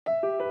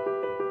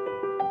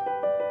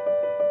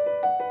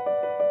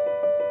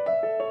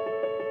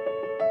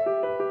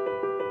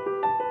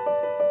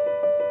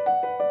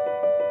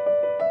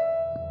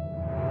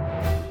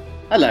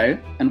Hello,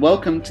 and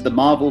welcome to The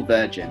Marvel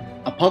Virgin,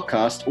 a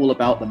podcast all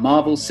about the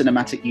Marvel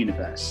Cinematic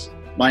Universe.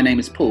 My name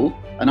is Paul,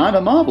 and I'm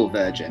a Marvel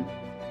Virgin.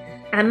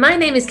 And my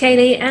name is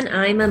Kayleigh, and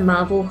I'm a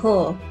Marvel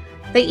whore.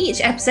 For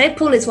each episode,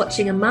 Paul is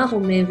watching a Marvel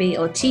movie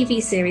or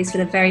TV series for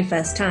the very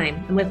first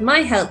time, and with my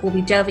help, we'll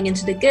be delving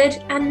into the good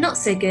and not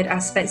so good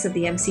aspects of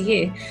the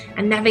MCU,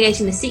 and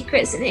navigating the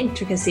secrets and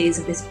intricacies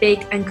of this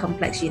big and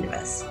complex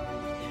universe.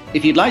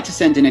 If you'd like to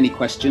send in any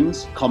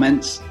questions,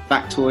 comments,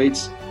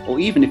 factoids, or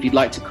even if you'd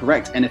like to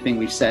correct anything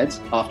we've said,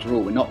 after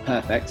all, we're not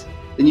perfect,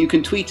 then you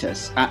can tweet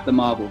us at The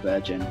Marvel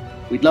Virgin.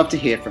 We'd love to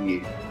hear from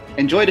you.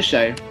 Enjoy the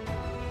show.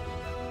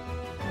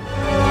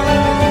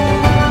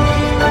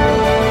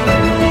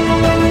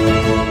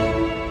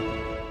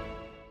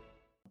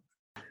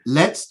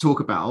 Let's talk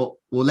about,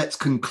 or let's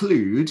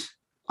conclude,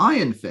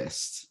 Iron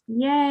Fist.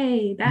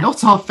 Yay!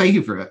 Not our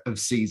favourite of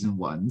season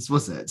ones,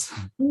 was it?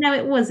 No,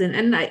 it wasn't.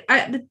 And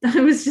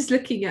I was just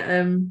looking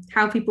at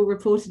how people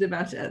reported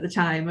about it at the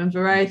time, and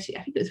Variety,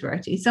 I think it was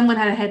Variety, someone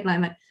had a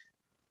headline like,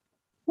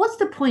 "What's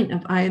the point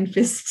of Iron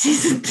Fist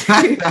season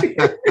 2?"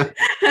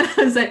 And I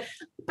was like,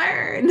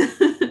 burn.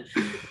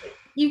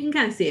 You can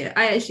kind of see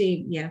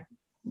it.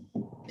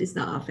 It's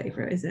not our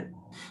favourite, is it?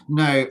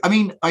 No, I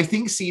mean, I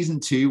think season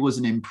 2 was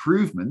an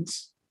improvement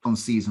on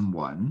season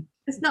 1.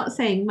 It's not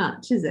saying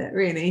much, is it,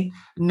 really?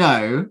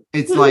 No,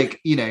 it's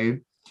like,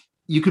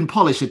 you can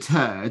polish a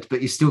turd,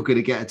 but you're still going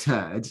to get a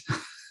turd.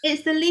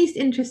 It's the least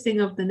interesting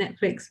of the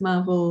Netflix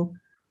Marvel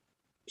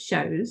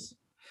shows.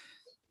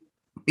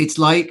 It's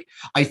like,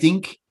 I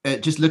think,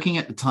 just looking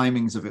at the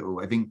timings of it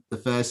all, I think the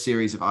first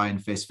series of Iron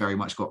Fist very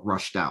much got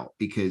rushed out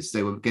because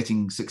they were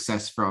getting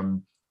success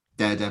from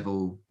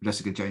Daredevil,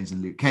 Jessica Jones,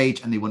 and Luke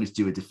Cage, and they wanted to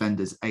do a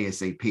Defenders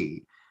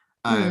ASAP.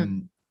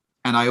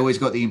 And I always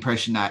got the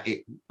impression that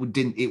it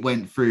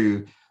went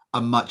through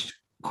a much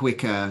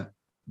quicker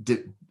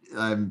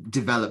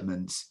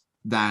development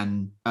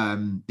than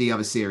the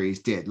other series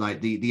did.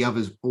 Like the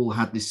others all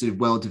had this sort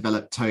of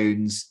well-developed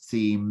tones,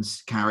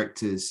 themes,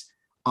 characters.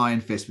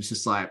 Iron Fist was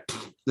just like,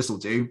 this will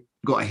do.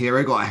 Got a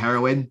hero, got a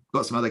heroine,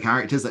 got some other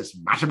characters. Let's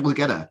mash them all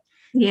together.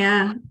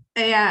 Yeah.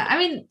 I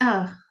mean,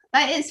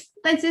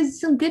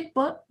 there's some good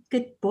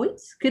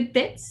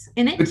bits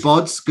in it. Good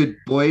bods, good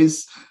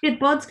boys. Good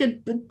bods,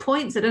 good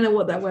points. I don't know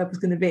what that word was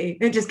going to be.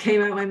 It just came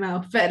out of my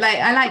mouth. But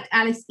I liked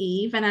Alice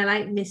Eve, and I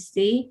liked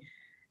Misty,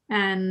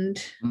 and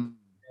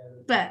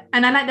I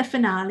like the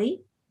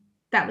finale.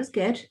 That was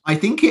good. I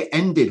think it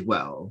ended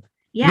well.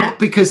 Yeah. Not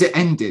because it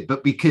ended,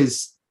 but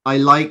because I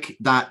like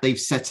that they've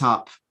set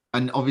up,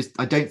 and obviously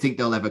I don't think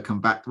they'll ever come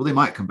back. Well, they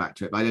might come back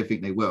to it, but I don't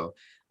think they will.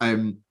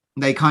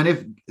 They kind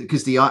of,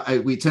 because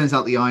it turns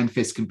out the Iron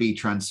Fist can be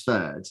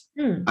transferred,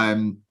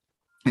 and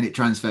it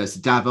transfers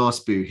to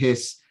Davos, Boo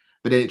Hiss,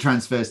 but then it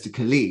transfers to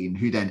Colleen,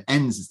 who then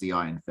ends as the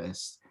Iron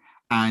Fist.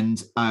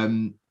 And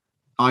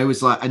I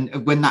was like,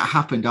 and when that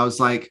happened, I was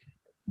like,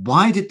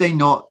 why did they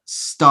not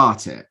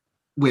start it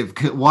with?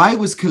 Why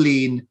was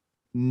Colleen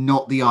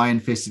not the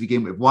Iron Fist to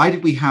begin with? Why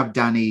did we have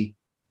Danny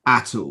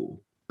at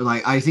all?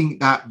 Like, I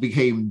think that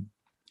became.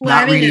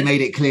 Really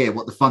made it clear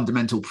what the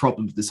fundamental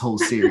problem of this whole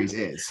series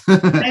is.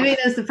 I mean,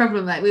 that's the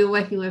problem. Like, we were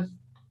working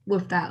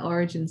with that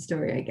origin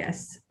story, I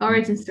guess.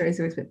 Origin stories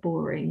are always a bit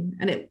boring,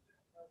 and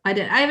I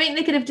think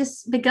they could have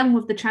just begun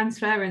with the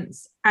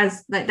transference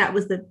as like that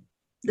was the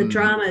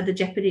drama, the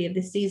jeopardy of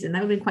this season.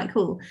 That would have been quite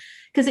cool,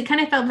 because it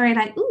kind of felt very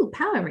like,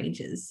 Power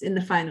Rangers in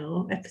the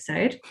final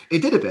episode.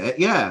 It did a bit,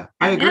 yeah.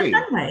 I agree. In a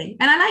fun way,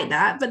 and I like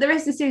that, but the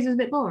rest of the series was a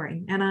bit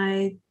boring, and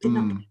I did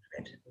not.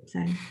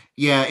 So.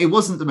 Yeah, it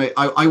wasn't the most.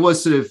 I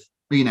was sort of,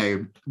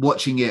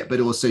 watching it, but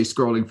also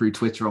scrolling through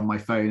Twitter on my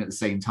phone at the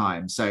same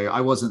time. So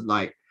I wasn't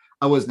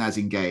as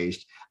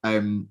engaged.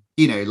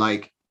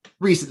 Like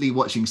recently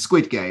watching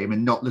Squid Game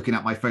and not looking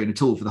at my phone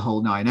at all for the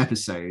whole 9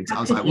 episodes.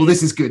 I was like, well,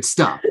 this is good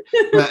stuff.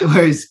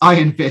 Whereas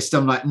Iron Fist,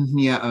 I'm like,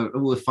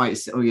 all the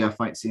fights. Oh yeah,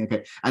 fight scene.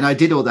 Okay, and I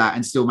did all that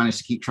and still managed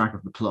to keep track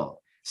of the plot.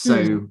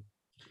 So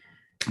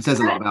it says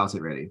a lot about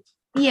it, really.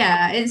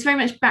 Yeah, it's very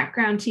much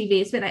background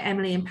TV. It's a bit like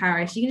Emily in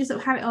Paris. You can just sort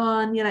of have it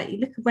on. You're like, you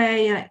look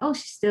away. You're like, oh,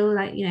 she's still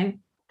like,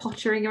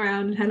 pottering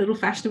around in her little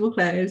fashionable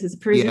clothes as a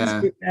Parisian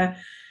scooter.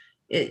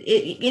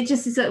 It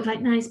just is sort of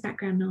like nice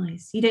background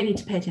noise. You don't need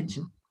to pay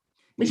attention.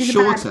 Which is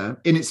shorter.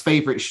 In its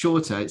favourite,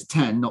 shorter. It's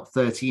 10, not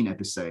 13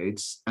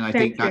 episodes. And I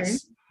think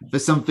that's for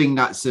something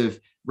that's of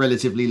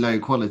relatively low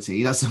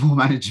quality. That's a more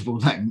manageable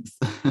length.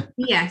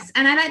 Yes,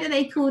 and I like that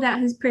they called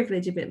out his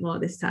privilege a bit more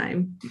this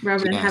time,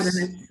 rather than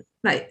having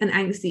like an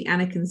angsty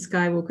Anakin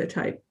Skywalker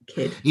type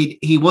kid.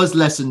 He was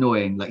less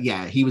annoying. Like,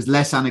 yeah, he was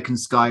less Anakin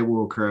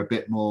Skywalker, a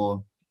bit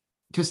more,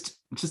 just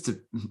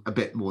a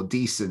bit more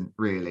decent,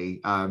 really.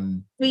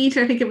 Were you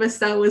trying to think of a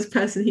Star Wars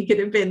person he could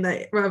have been,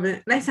 like, rather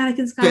than less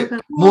Anakin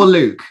Skywalker, more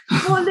Luke,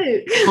 more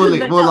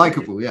Luke, more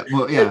likable, yeah,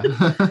 more, yeah,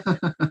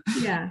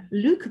 yeah,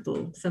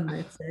 Lukeable, some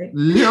might say.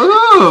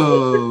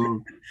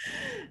 No.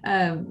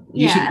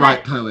 You should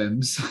write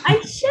poems.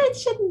 I should,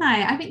 shouldn't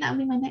I? I think that would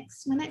be my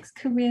next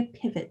career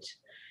pivot.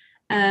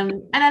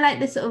 And I like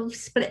the sort of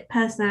split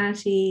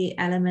personality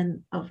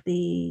element of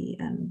the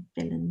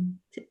villain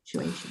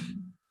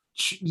situation.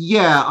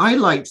 Yeah, I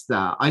liked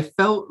that. I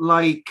felt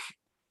like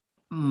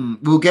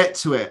we'll get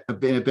to it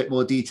in a bit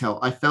more detail.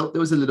 I felt there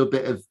was a little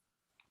bit of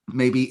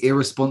maybe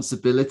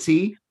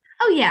irresponsibility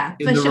Oh yeah,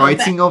 in for the sure. But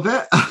writing of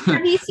it.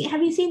 have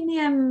you seen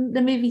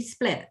the movie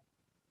Split?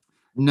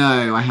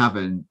 No, I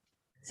haven't.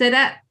 So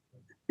that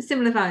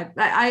similar vibe.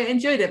 I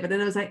enjoyed it, but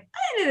then I was like,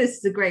 I know this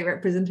is a great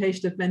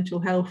representation of mental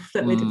health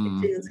that we're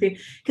depicting on screen.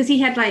 Because he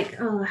had like,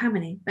 oh, how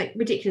many? Like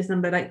ridiculous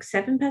number, like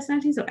 7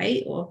 personalities or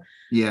 8 or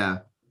Yeah.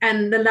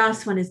 And the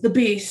last one is the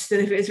beast,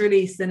 and if it's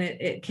released, then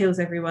it kills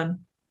everyone.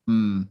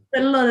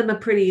 But a lot of them are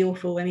pretty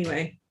awful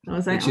anyway. I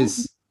was like, which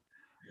is,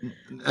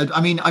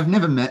 I mean, I've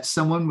never met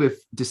someone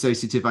with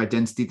dissociative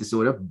identity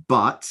disorder,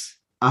 but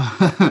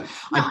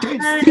I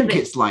don't think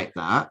it's like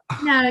that.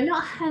 No,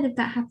 not heard of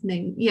that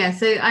happening. Yeah,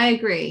 so I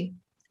agree,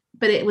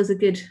 but it was a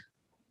good.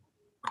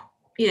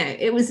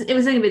 It was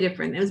something a bit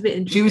different. It was a bit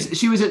interesting.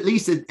 She was at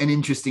least an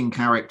interesting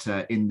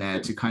character in there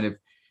to kind of,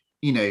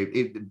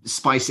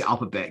 spice it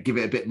up a bit, give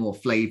it a bit more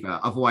flavor.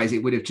 Otherwise,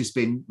 it would have just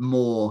been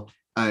more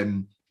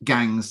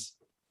gangs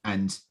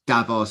and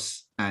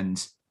Davos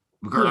and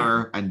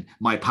and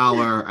my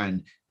power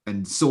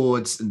and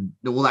swords and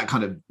all that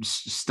kind of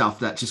stuff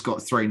that just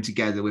got thrown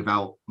together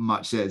without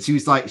much. She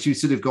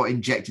sort of got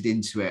injected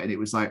into it, and it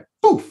was like,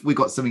 poof, we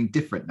got something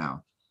different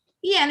now.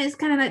 Yeah, and it's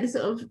kind of like the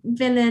sort of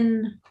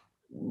villain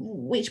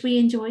which we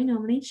enjoy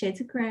normally,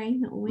 shades of grey,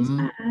 not always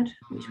bad,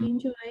 which we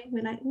enjoy.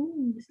 We're like,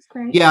 oh, this is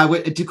great. Yeah,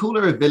 to call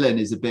her a villain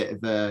is a bit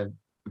of a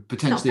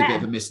potentially a bit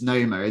of a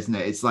misnomer, isn't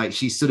it? It's like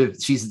she's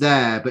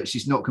there, but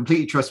she's not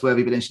completely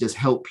trustworthy, but then she does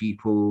help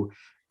people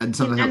and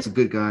sometimes helps the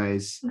good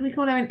guys. Would we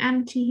call her an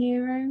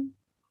anti-hero?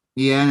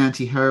 Yeah, an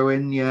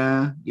anti-heroine,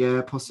 yeah,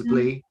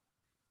 possibly.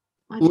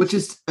 Or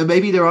just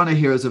maybe there are no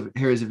heroes or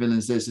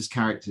villains, there's just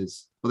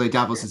characters. Although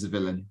Davos is a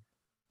villain.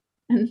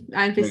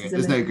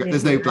 There's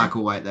no black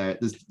or white there.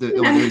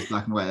 There is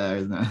black and white there,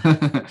 isn't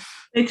there?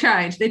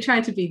 They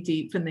tried to be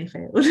deep and they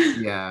failed.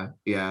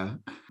 Yeah.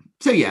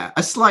 So yeah,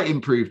 a slight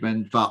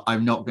improvement, but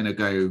I'm not going to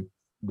go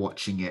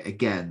watching it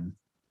again.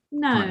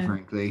 No, quite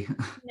frankly.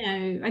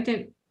 No, I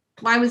don't.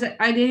 Why was it?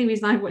 The only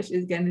reason I watched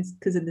it again is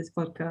because of this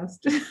podcast.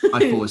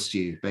 I forced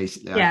you,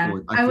 basically. Yeah,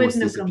 I forced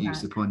this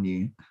abuse upon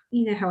you.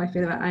 You know how I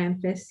feel about Iron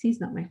Fist. He's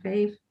not my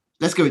fave.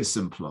 Let's go into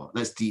some plot.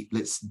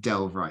 Let's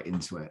delve right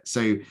into it.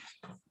 So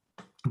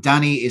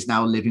Danny is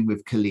now living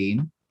with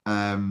Colleen.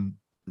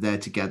 They're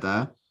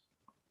together.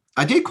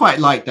 I did quite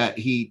like that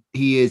he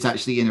is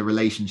actually in a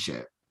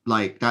relationship.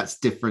 Like, that's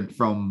different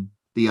from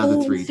the other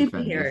all three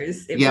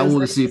superheroes. All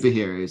the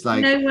superheroes.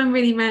 Like, no one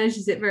really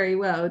manages it very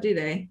well, do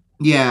they?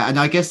 Yeah, and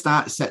I guess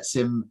that sets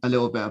him a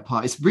little bit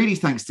apart. It's really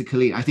thanks to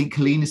Colleen. I think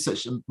Colleen is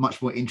such a much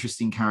more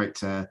interesting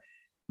character,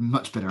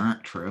 much better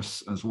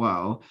actress as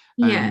well.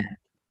 Yeah.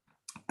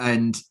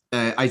 And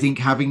I think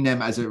having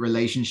them as a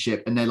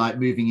relationship, and they're like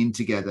moving in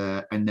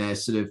together, and they're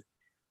sort of,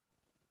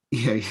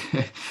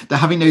 they're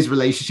having those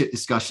relationship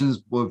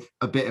discussions with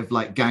a bit of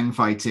like gang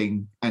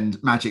fighting and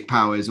magic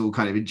powers all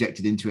kind of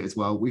injected into it as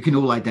well. We can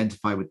all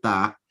identify with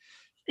that.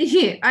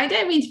 Yeah, I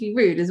don't mean to be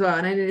rude as well,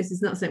 and I know this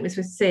is not something we're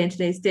supposed to say in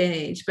today's day and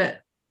age,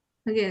 but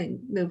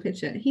again, little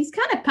picture. He's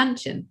kind of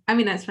punching. I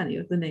mean, that's funny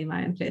with the name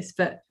Iron Fist,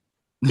 but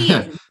he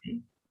is.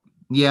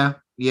 Yeah,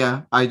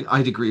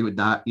 I'd agree with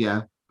that.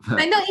 Yeah.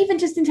 Like, not even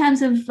just in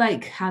terms of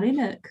like how they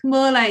look,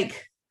 more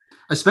like,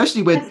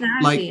 especially with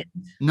like,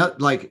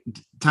 not like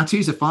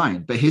tattoos are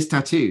fine, but his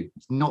tattoo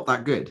is not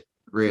that good,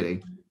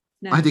 really.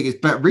 No. I think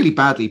it's really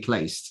badly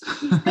placed.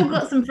 He's still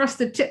got some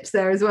frosted tips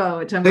there as well,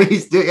 which I'm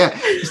he's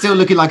still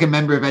looking like a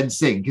member of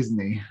NSYNC, isn't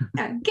he?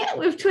 Yeah, get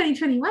with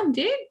 2021,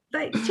 dude.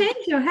 Like, change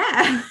your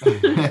hair.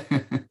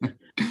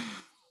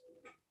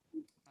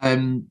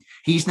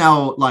 He's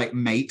now like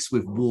mates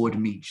with Ward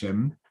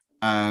Meacham,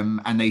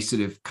 and they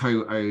sort of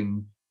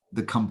co-own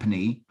the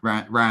company,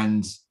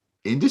 Rand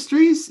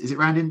Industries. Is it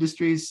Rand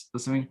Industries or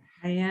something?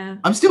 Yeah.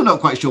 I'm still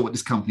not quite sure what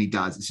this company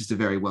does. It's just a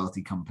very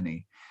wealthy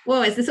company.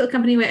 Well, it's the sort of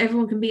company where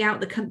everyone can be out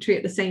the country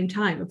at the same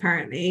time,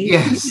 apparently.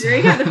 Yes.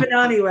 You know, the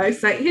banana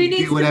works. Like, who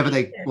needs do whatever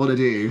they want to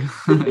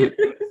do.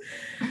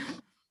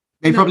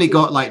 They've probably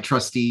got like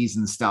trustees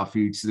and stuff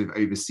who sort of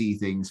oversee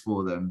things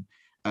for them.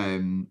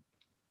 And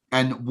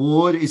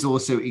Ward is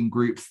also in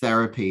group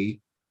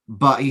therapy,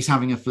 but he's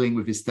having a fling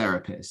with his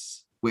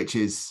therapist, which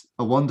is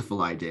a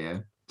wonderful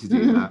idea to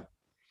do that.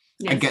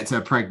 Yes. And get her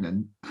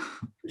pregnant.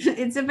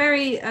 It's a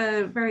very,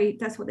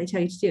 that's what they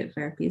tell you to do at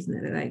therapy, isn't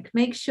it? They're like,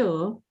 make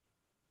sure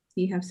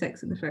you have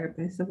sex with the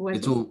therapist, otherwise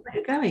it's all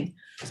going.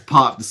 It's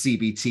part of the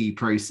CBT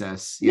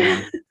process.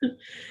 Yeah.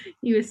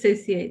 You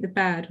associate the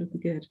bad with the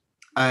good.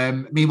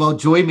 Meanwhile,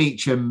 Joy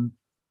Meacham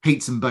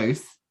hates them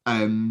both.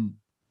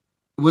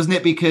 Wasn't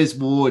it because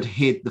Ward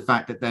hid the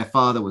fact that their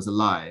father was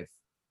alive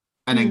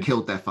and then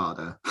killed their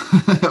father?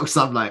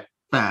 So I'm like,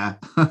 fair.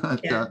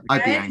 Yeah.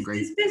 I'd be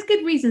angry. There's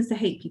good reasons to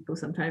hate people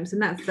sometimes,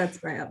 and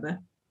that's right up there.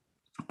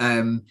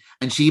 And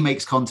she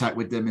makes contact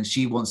with them, and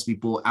she wants to be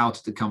bought out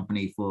of the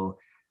company for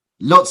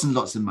lots and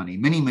lots of money,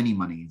 many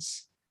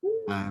monies,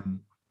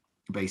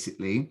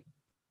 basically.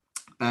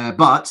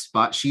 But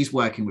she's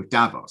working with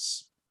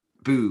Davos.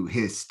 Boo,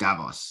 hiss,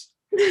 Davos.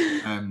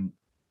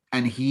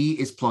 And he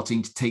is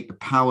plotting to take the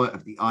power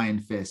of the Iron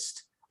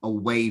Fist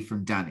away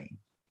from Danny,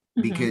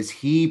 because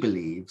he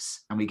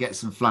believes, and we get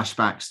some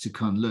flashbacks to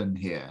Kunlun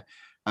here,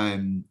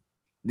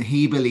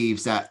 he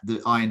believes that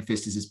the Iron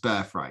Fist is his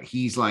birthright.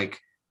 He's like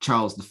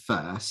Charles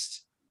I,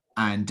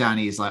 and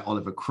Danny is like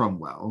Oliver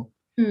Cromwell,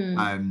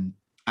 and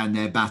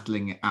they're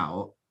battling it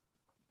out.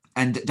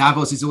 And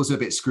Davos is also a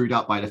bit screwed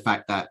up by the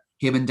fact that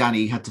him and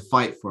Danny had to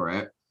fight for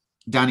it.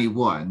 Danny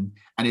won,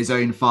 and his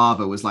own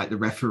father was like the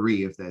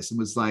referee of this and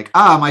was like,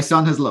 my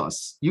son has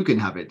lost. You can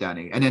have it,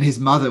 Danny. And then his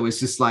mother was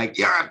just like,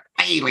 you're a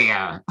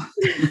failure.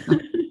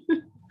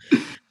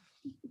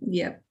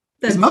 Yep.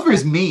 His mother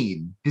is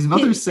mean. His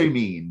mother is so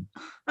mean.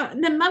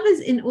 The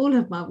mothers in all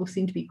of Marvel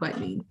seem to be quite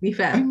mean, to be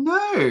fair.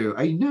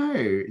 I know.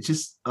 It's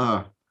just,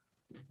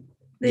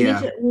 they need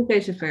to all go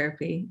to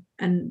therapy,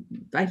 and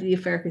ideally a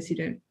therapist who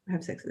don't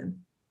have sex with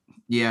them.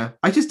 Yeah.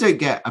 I just don't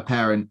get a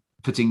parent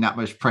putting that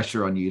much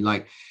pressure on you.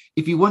 Like,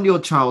 if you want your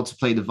child to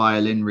play the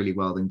violin really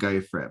well, then go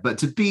for it. But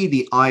to be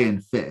the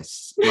Iron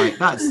Fist, like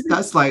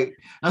that's like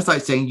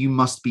saying you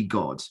must be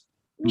God.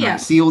 Yeah. Like,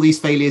 see all these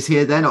failures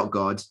here? They're not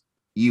God.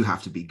 You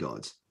have to be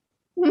God.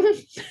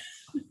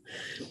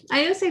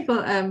 I also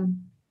thought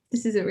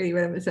this isn't really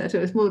relevant, so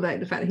it's more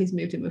like the fact that he's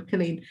moved in with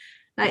Colleen.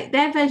 Like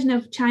their version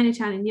of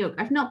Chinatown in New York.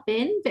 I've not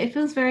been, but it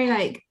feels very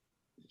like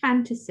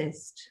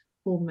fantasist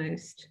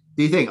almost.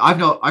 Do you think?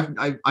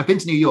 I've been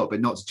to New York,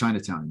 but not to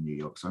Chinatown in New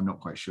York, so I'm not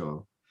quite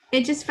sure.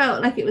 It just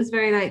felt like it was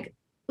very like,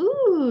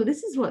 ooh,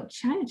 this is what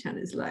Chinatown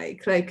is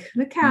like. Like,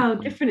 look how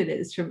different it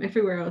is from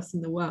everywhere else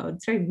in the world.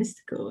 It's very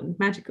mystical and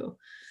magical.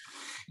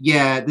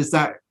 Yeah, there's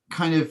that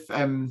kind of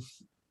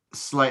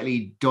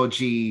slightly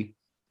dodgy,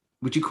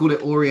 would you call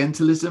it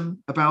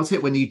Orientalism about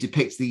it, when you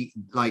depict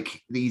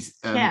these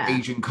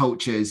Asian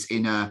cultures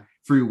in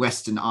through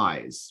Western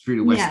eyes, through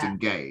the Western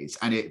gaze,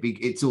 and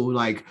it's all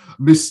like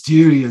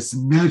mysterious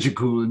and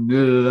magical and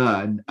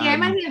it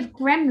reminds me of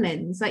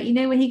Gremlins, like, you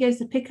know, when he goes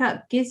to pick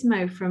up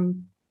Gizmo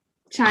from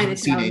Chinatown. I haven't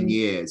seen it in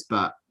years,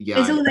 but yeah,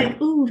 it's all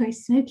like, ooh, very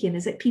smoky, and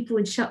there's like people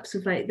in shops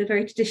with like the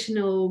very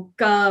traditional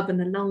garb and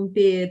the long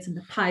beards and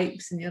the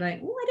pipes, and you're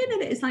like, oh, I don't know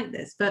that it's like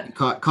this, but you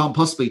can't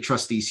possibly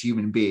trust these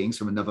human beings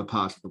from another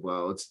part of the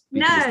world,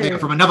 because no, they're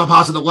from another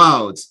part of the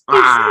world. It's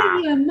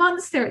telling you a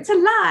monster, it's a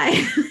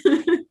lie.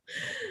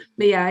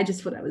 But yeah, I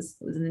just thought that was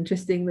an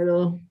interesting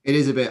little. It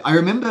is a bit. I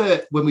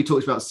remember when we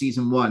talked about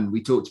season 1,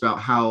 we talked about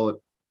how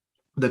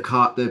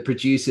the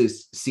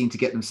producers seem to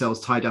get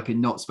themselves tied up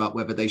in knots about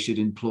whether they should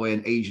employ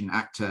an Asian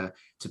actor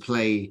to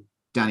play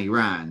Danny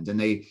Rand, and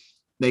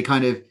they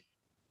kind of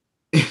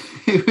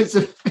it was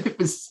a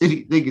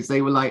silly thing, because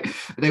they were like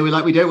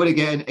we don't want to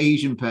get an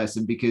Asian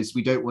person because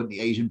we don't want the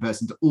Asian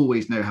person to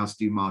always know how to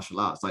do martial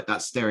arts, like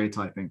that's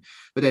stereotyping.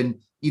 But then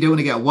you don't want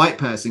to get a white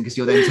person because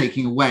you're then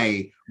taking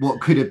away what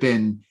could have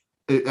been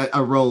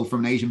a role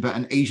from an Asian,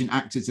 but Asian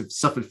actors have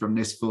suffered from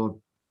this for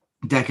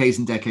decades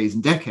and decades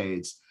and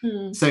decades.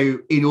 So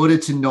in order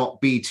to not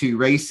be too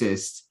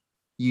racist,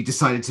 you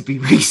decided to be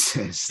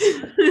racist.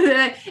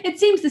 It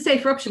seems the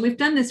safer option. We've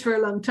done this for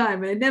a long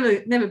time, and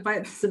it never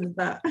bites us in the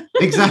butt.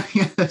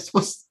 Exactly.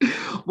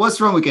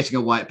 What's wrong with getting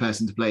a white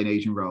person to play an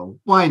Asian role?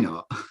 Why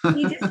not?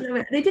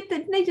 They did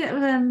it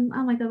with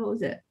oh my god, what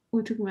was it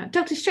we were talking about?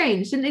 Doctor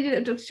Strange. Didn't they do it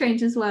with Doctor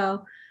Strange as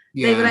well?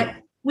 Yeah. They were like,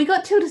 we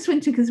got Tilda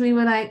Swinton because we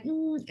were like, we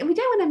don't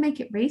want to make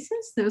it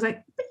racist. It was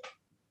like,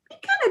 we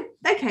kind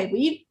of, okay, well,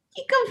 you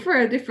come for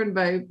a different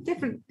vote,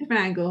 different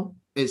angle.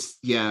 It's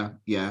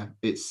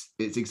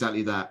it's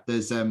exactly that.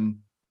 There's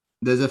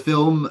a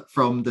film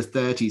from the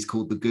 30s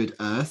called The Good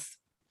Earth,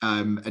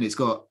 and it's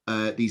got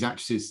these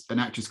actresses, an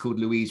actress called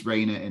Louise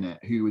Rayner in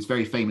it, who was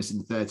very famous in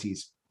the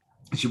 30s.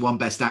 She won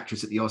Best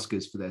Actress at the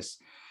Oscars for this.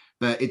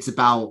 But it's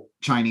about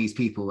Chinese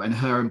people, and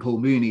her and Paul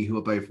Mooney, who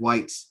are both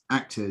white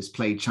actors,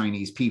 played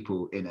Chinese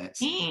people in it.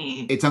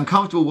 It's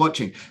uncomfortable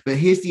watching. But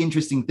here's the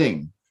interesting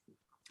thing.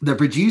 The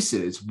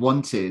producers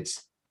wanted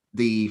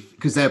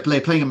because they're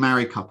playing a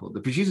married couple, the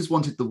producers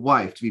wanted the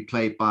wife to be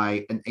played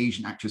by an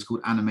Asian actress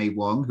called Anna May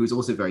Wong, who was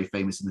also very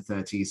famous in the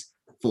 30s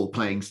for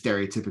playing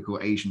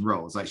stereotypical Asian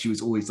roles. Like, she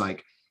was always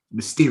like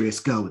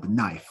mysterious girl with a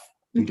knife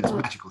who does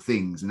magical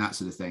things and that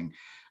sort of thing.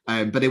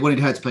 But they wanted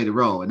her to play the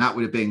role, and that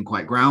would have been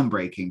quite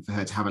groundbreaking for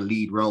her to have a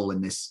lead role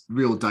in this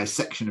real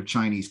dissection of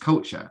Chinese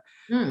culture.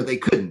 But they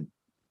couldn't,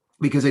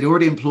 because they'd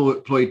already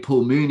employed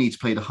Paul Mooney to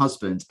play the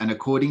husband. And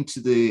according to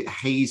the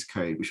Hays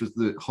Code, which was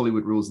the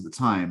Hollywood rules at the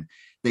time,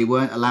 they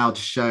weren't allowed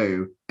to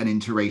show an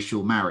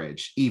interracial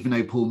marriage. Even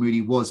though Paul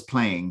Mooney was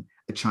playing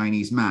a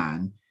Chinese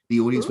man,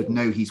 the audience would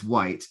know he's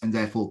white, and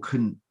therefore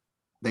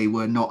they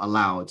were not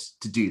allowed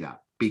to do that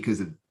because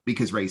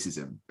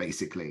racism,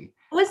 basically.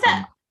 Was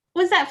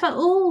that for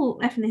all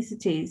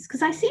ethnicities?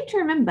 Because I seem to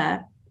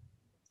remember,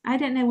 I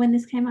don't know when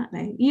this came out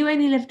though. You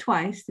Only Live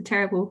Twice, the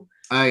terrible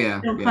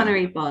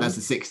Connery Bond. That's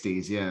the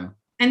 60s, yeah.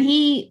 And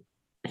he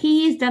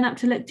is done up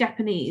to look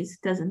Japanese,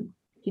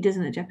 he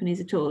doesn't look Japanese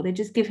at all. They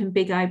just give him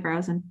big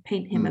eyebrows and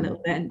paint him a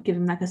little bit and give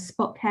him like a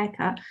Spock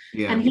haircut.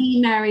 Yeah. And he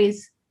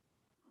marries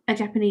a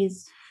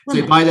Japanese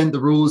woman. So by then the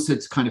rules had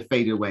kind of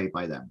faded away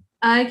by then.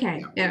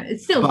 Okay, yeah,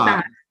 it's still but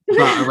bad.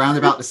 but around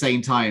about the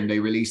same time, they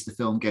released the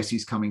film Guess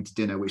Who's Coming to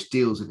Dinner, which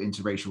deals with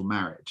interracial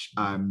marriage.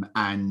 That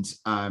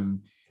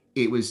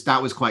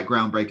was quite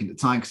groundbreaking at the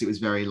time, because it was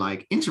very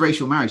like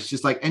interracial marriage,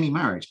 just like any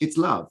marriage, it's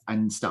love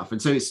and stuff.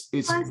 And so it's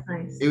Nice.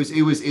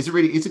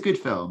 it's a good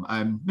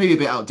film. Maybe a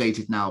bit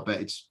outdated now,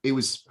 but it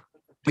was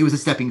a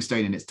stepping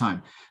stone in its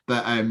time.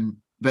 But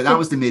that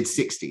was the mid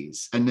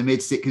 60s, and the mid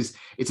 60s.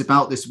 It's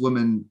about this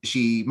woman.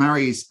 She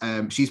marries.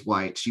 She's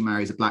white. She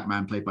marries a black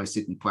man played by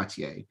Sidney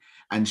Poitier,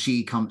 and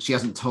she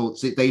hasn't told.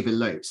 So they've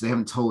eloped. So they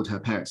haven't told her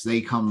parents. They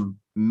come.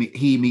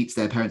 He meets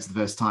their parents the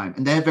first time,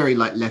 and they're very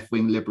like left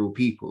wing liberal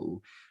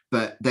people,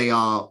 but they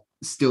are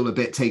still a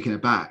bit taken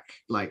aback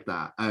like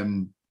that.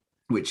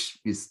 Which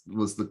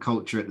was the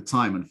culture at the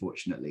time,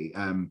 unfortunately.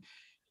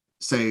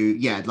 So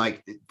yeah,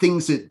 like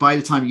things that by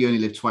the time You Only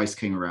Live Twice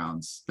came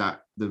around,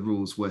 that the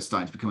rules were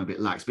starting to become a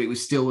bit lax, but it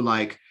was still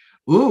like,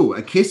 oh,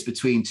 a kiss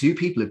between two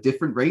people of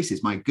different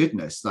races, my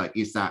goodness, like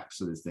is that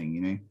sort of thing,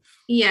 you know?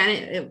 Yeah,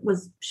 it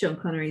was Sean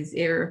Connery's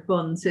era of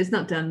Bond, so it's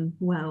not done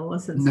well.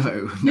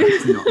 No,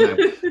 it's not.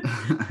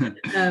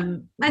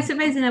 No. I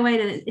suppose in a way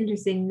that it's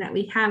interesting that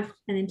we have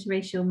an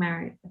interracial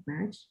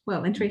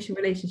interracial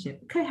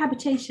relationship,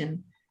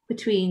 cohabitation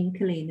between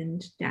Colleen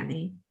and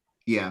Danny.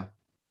 Yeah.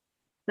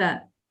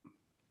 But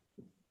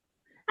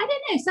I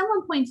don't know,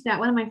 someone pointed out,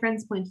 one of my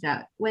friends pointed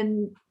out,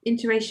 when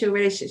interracial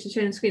relationships are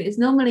shown on screen, it's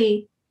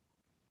normally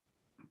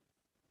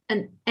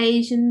an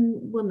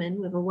Asian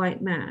woman with a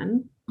white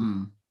man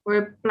or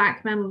a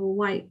black man with a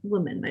white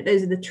woman. Like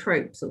those are the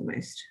tropes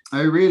almost.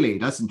 Oh, really?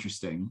 That's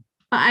interesting.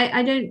 But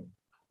I don't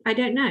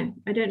know.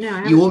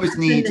 You almost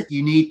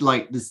need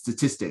like the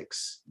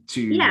statistics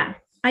to. Yeah,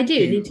 I do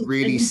need to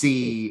really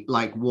see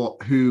like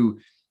who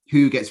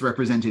gets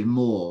represented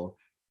more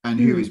and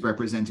who is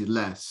represented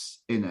less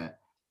in it.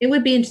 It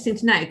would be interesting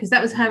to know, because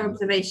that was her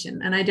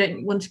observation, and I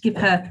don't want to give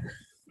her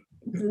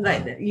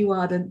like you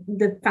are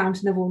the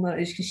fountain of all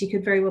knowledge, because she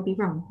could very well be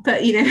wrong.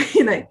 But you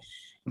know,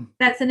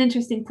 that's an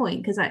interesting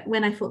point, because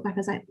when I thought back, I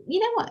was like, you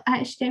know what? I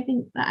actually don't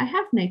think that I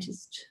have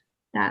noticed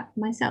that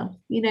myself.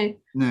 You know,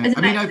 no,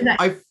 I mean,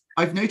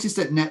 I've noticed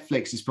that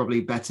Netflix is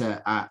probably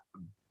better at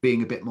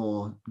being a bit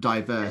more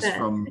diverse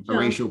from a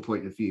racial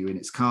point of view in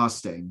its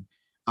casting.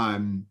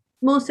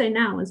 More so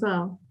now as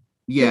well.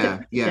 Yeah.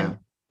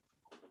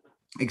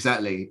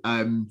 Exactly.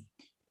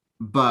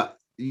 But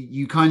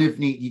you kind of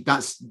need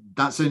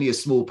that's only a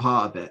small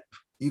part of it.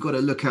 You've got to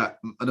look at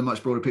a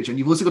much broader picture, and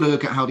you've also got to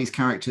look at how these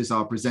characters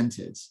are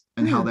presented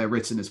and how they're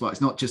written as well. It's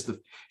not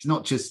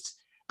just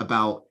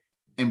about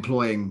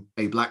employing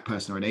a black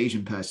person or an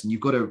Asian person.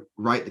 You've got to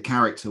write the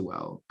character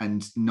well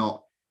and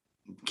not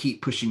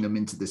keep pushing them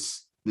into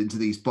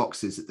these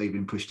boxes that they've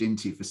been pushed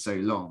into for so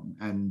long.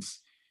 And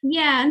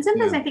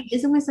sometimes I think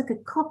it's almost like a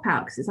cop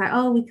out, because it's like,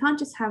 oh, we can't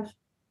just have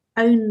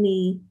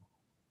only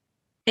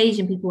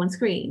Asian people on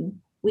screen.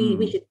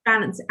 We should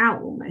balance it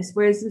out almost.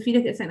 Whereas if you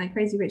look at something like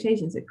Crazy Rich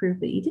Asians, it proved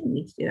that you didn't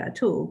need to do that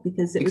at all,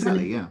 because it was an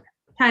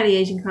entirely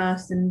Asian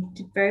cast and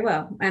did very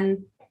well. And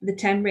The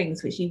 10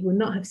 Rings, which you will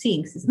not have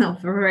seen because it's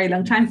not for a very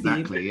long time for you.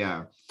 Exactly,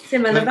 yeah.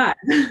 Similar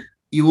vibe.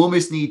 You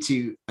almost need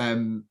to,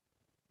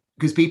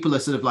 because people are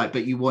sort of like,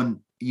 but you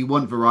want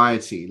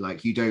variety.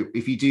 Like you don't,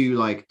 if you do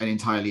like an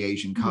entirely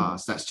Asian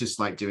cast, that's just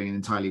like doing an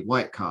entirely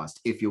white cast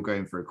if you're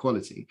going for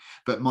equality.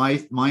 But my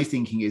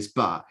thinking is,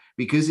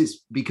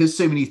 because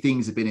so many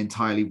things have been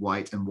entirely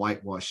white and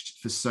whitewashed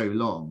for so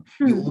long,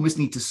 you almost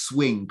need to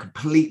swing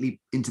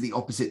completely into the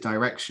opposite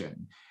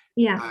direction.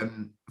 Yeah.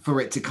 For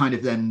it to kind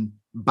of then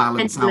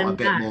balance out a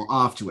bit more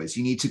afterwards.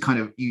 You need to kind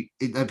of,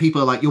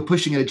 people are like, you're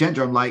pushing an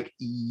agenda. I'm like,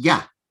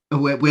 yeah,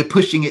 we're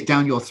pushing it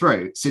down your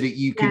throat so that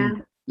you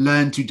can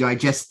learn to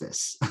digest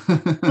this.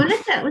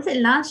 Was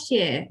it last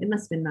year? It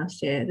must have been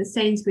last year. The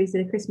Sainsbury's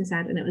did a Christmas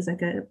ad, and it was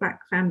like a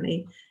black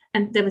family,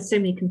 and there were so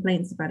many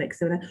complaints about it, because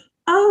they were like,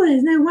 oh,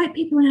 there's no white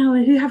people now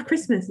who have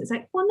Christmas. It's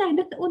like, well, no,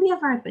 look at all the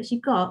other adverts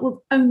you've got with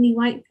only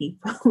white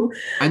people.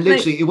 And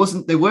literally,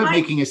 they weren't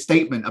making a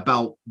statement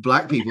about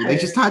black people. They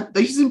just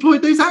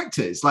employed those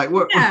actors. Like,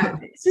 what? Yeah,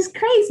 it's just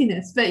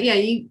craziness. But yeah,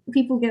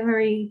 people get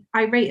very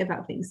irate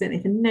about things, don't they,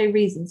 for no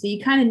reason. So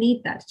you kind of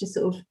need that to just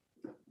sort of,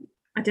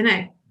 I don't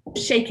know,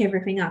 shake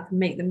everything up and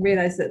make them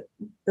realize that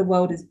the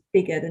world is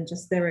bigger than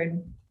just their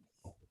own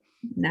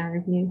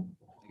narrow view.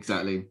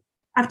 Exactly.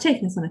 I've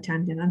taken us on a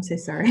tangent. I'm so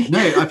sorry. No,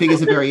 I think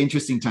it's a very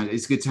interesting tangent.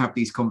 It's good to have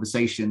these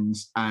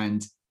conversations,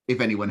 and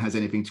if anyone has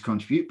anything to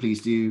contribute, please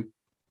do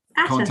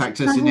contact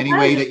us in any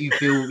way that you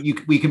feel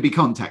we can be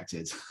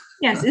contacted.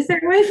 Yes, is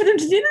there a way for them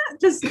to do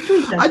that? Just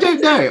tweet us. I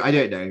don't know.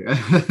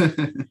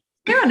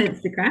 Go on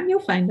Instagram, you'll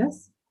find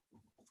us.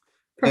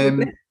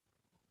 Probably.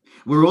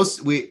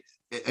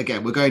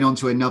 We're going on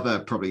to another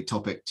probably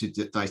topic to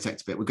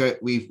dissect a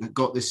bit. We've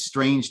got this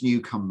strange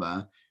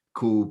newcomer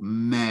called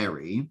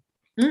Mary,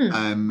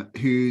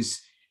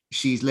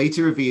 she's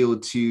later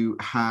revealed to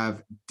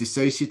have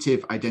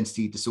dissociative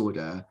identity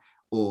disorder,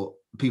 or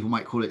people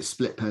might call it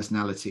split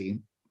personality.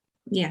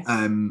 Yes.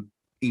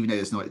 Even though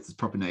it's not its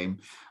proper name.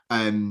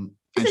 And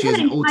she has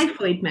an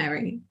typhoid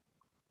Mary.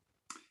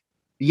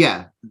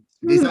 Yeah.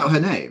 Is that her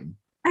name?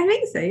 I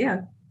think so,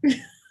 yeah.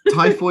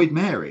 Typhoid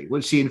Mary.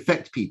 Would she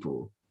infect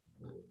people?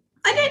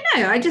 I don't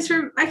know. I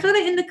feel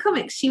like in the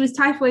comics she was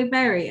Typhoid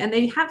Mary, and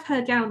they have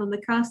her down on the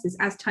cast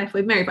as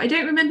Typhoid Mary, but I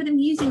don't remember them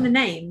using the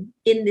name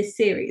in this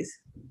series.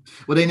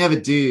 Well, they never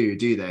do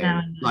they? No.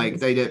 Like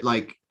they don't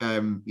like they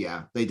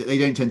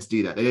don't tend to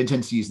do that. They don't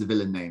tend to use the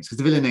villain names because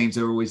the villain names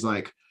are always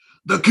like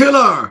the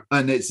killer,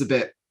 and it's a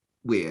bit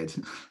weird.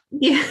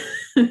 Yeah.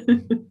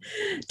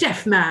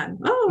 Death Man.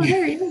 Oh,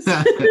 there he is.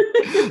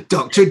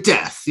 Dr.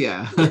 Death,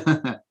 yeah.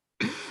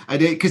 I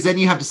do, because then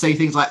you have to say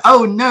things like,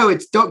 oh no,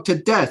 it's Dr.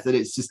 Death, and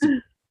it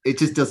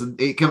just doesn't,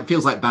 it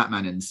feels like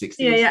Batman in the 60s.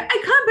 Yeah.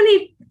 I can't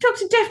believe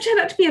Dr. Death turned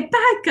out to be a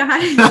bad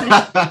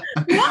guy.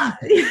 What?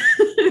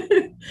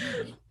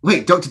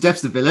 Wait, Dr.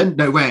 Death's the villain?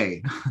 No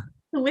way.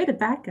 We're the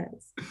bad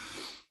guys.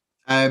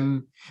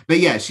 But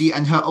yeah,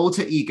 her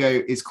alter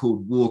ego is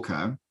called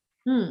Walker.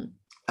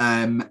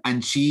 And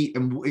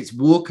it's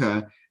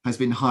Walker has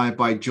been hired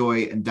by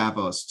Joy and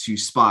Davos to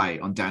spy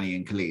on Danny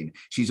and Colleen.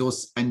 She's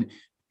also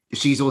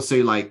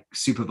like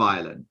super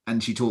violent,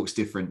 and she talks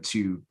different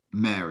to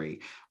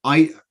Mary.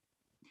 One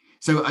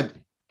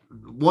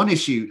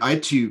issue, I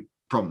had two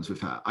problems with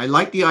her. I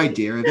like the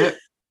idea of it.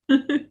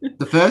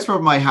 The first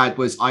problem I had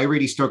was I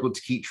really struggled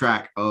to keep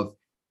track of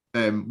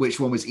which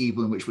one was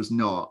evil and which was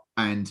not,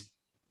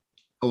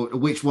 or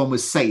which one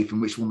was safe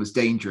and which one was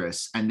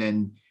dangerous, and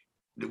then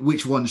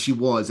which one she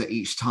was at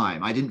each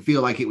time. I didn't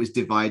feel like it was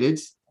divided.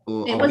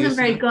 It wasn't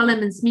very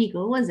Gollum and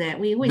Smeagol, was it?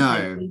 We always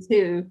knew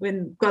too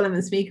when Gollum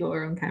and Smeagol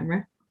were on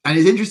camera. And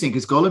it's interesting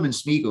because Gollum and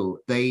Smeagol,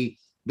 they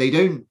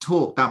don't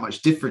talk that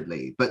much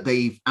differently, but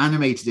they've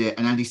animated it,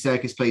 and Andy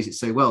Serkis plays it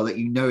so well that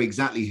you know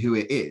exactly who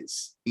it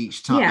is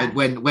each time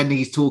when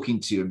he's talking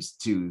to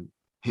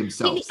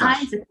himself. I think the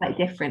eyes are quite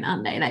different,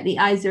 aren't they? Like the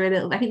eyes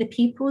are I think the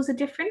pupils are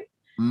different.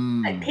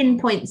 Like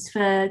pinpoints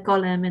for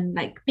Gollum and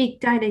like big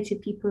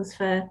dilated pupils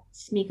for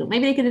Smeagol.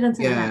 Maybe they could have done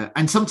something like that.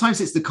 And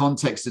sometimes it's the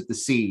context of the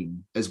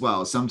scene as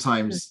well.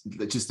 Sometimes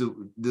just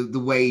the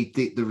way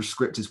the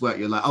scripters work,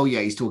 you're like, oh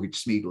yeah, he's talking to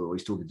Smeagol or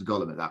he's talking to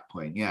Gollum at that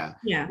point. Yeah.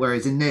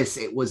 Whereas in this,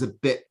 it was a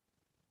bit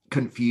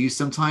confused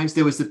sometimes.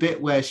 There was the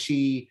bit where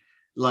he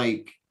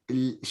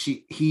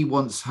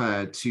wants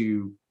her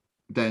to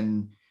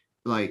then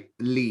like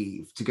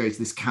leave to go to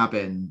this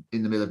cabin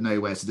in the middle of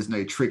nowhere so there's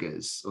no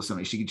triggers or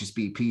something, she could just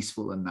be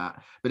peaceful and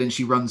that, but then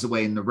she runs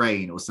away in the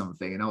rain or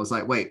something, and I was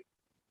like, wait,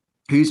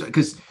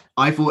 because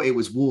I thought it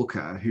was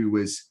Walker who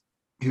is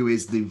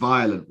the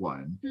violent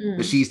one,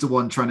 but she's the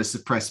one trying to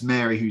suppress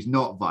Mary who's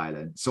not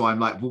violent. So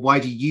I'm like, well, why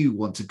do you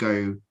want to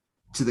go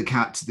to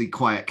the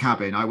quiet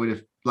cabin? I would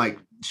have like,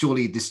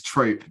 surely this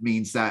trope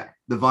means that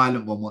the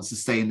violent one wants to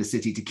stay in the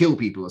city to kill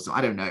people or so. I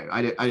don't know.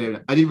 I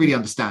didn't really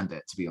understand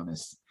it, to be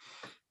honest.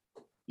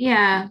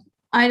 Yeah,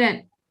 I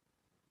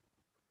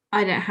don't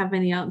have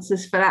any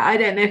answers for that. I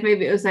don't know if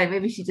maybe it was like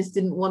maybe she just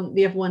didn't want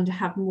the other one to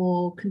have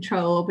more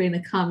control or be in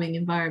a calming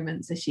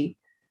environment, so she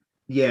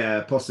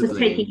possibly was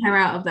taking her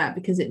out of that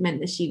because it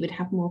meant that she would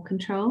have more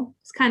control.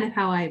 It's kind of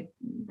how I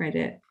read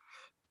it,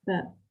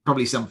 but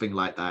probably something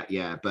like that.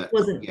 But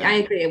I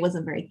agree, it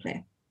wasn't very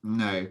clear.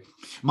 No,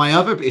 my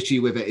other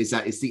issue with it is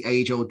that it's the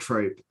age-old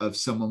trope of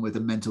someone with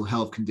a mental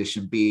health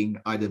condition being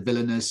either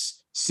villainous,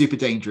 super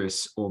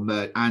dangerous, or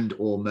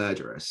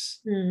murderous.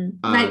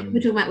 Like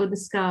we're talking about with the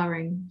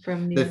scarring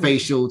from the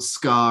facial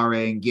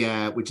scarring,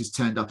 which is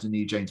turned up in the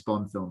new James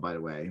Bond film, by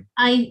the way.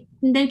 I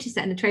noticed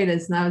that in the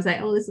trailers, and I was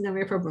like, "Oh, this is gonna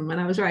be a problem," and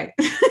I was right.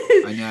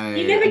 I know.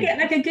 You never get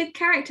like a good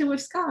character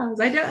with scars.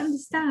 I don't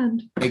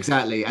understand.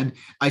 Exactly, and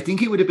I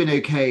think it would have been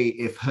okay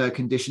if her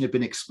condition had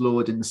been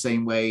explored in the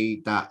same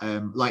way that,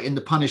 like in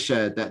The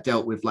Punisher, that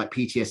dealt with like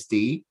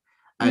PTSD,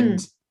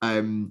 and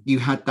you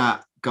had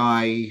that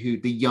guy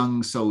the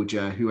young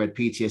soldier who had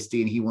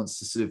PTSD and he wants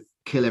to sort of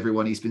kill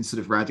everyone. He's been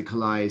sort of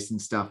radicalized and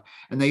stuff.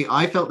 And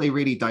I felt they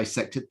really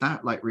dissected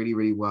that like really,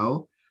 really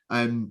well.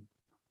 And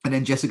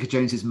then Jessica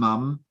Jones's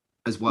mum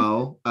as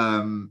well.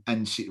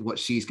 And what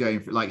she's going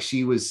for, like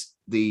she was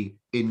the,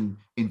 in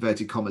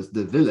inverted commas,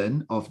 the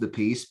villain of the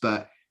piece,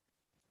 but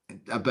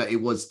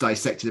it was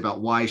dissected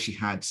about why she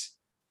had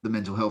the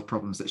mental health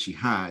problems that she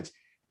had.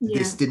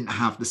 This didn't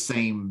have the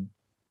same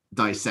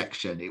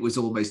dissection. It was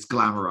almost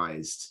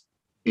glamorized.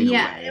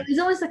 It was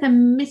almost like a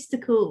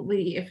mystical,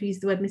 if you use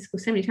the word mystical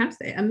so many times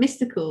today, a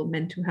mystical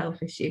mental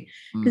health issue,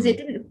 because it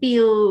didn't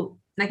feel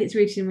like it's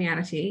rooted in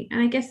reality,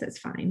 and I guess that's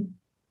fine.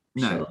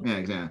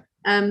 Exactly.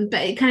 But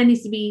it kind of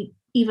needs to be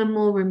even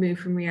more removed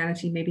from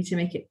reality, maybe, to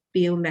make it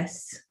feel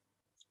less,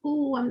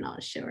 I'm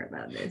not sure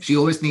about this. She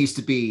always needs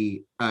to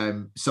be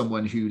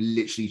someone who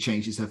literally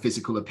changes her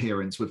physical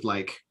appearance with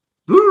like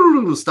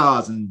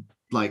stars and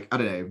like, I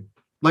don't know,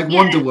 like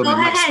Wonder Woman,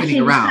 like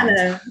spinning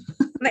around.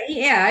 Like,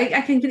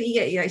 I completely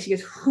get you. Like, she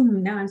goes,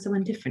 now I'm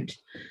someone different.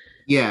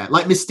 Yeah,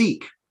 like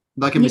Mystique,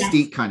 like a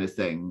Mystique kind of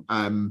thing.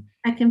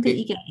 I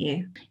completely get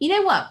you. You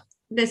know what?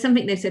 There's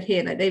something they've said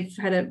here, like they've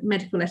had a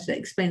medical letter that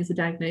explains the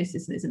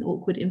diagnosis and it's an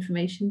awkward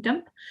information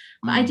dump.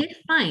 But I did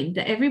find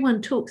that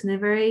everyone talks in a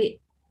very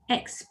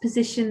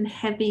exposition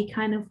heavy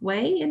kind of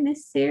way in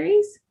this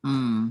series.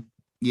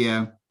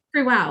 Yeah.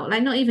 throughout,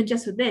 like not even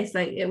just with this,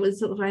 like it was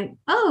sort of like,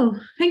 oh,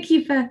 thank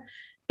you for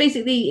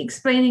basically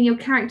explaining your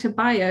character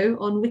bio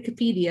on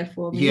Wikipedia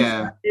for me. So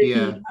Yeah.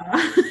 Yeah.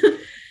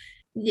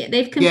 Yeah,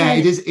 they've Yeah,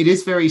 compared it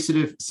is very sort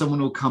of,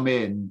 someone will come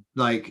in,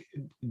 like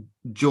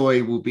Joy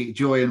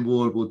and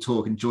Ward will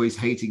talk, and Joy's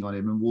hating on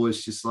him, and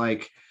Ward's just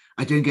like,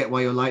 I don't get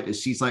why you're like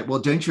this. She's like, well,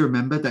 don't you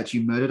remember that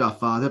you murdered our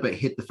father but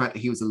hid the fact that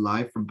he was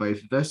alive from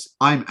both of us?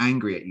 I'm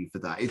angry at you for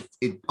that.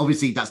 It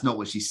obviously that's not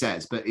what she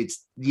says, but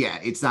it's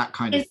that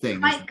kind of thing.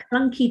 Quite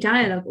clunky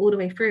dialogue all the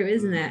way through,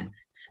 isn't it?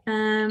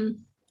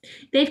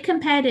 They've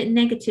compared it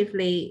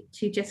negatively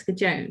to Jessica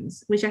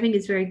Jones, which I think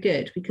is very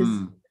good, because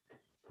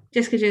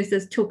Jessica Jones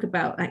does talk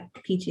about like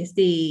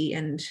PTSD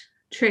and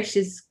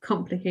Trish's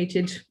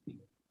complicated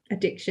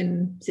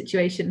addiction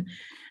situation,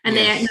 and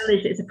they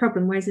acknowledge that it's a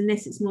problem, whereas in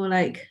this it's more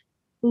like,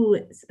 oh,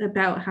 it's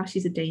about how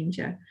she's a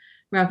danger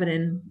rather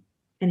than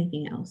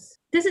anything else.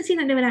 Doesn't seem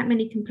like there were that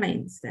many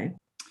complaints though.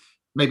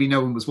 Maybe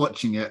no one was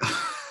watching it.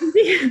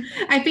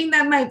 I think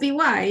that might be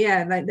why.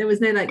 Yeah, like there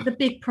was no like the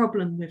big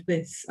problem with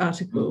this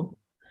article,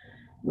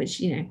 which,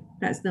 you know,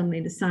 that's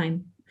normally the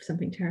sign of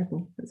something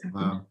terrible that's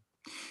happened. Wow.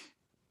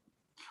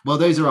 Well,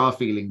 those are our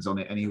feelings on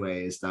it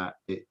anyway, is that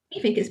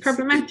you think it's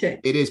problematic.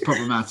 It is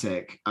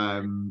problematic,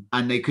 and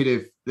they could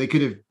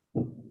have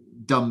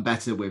done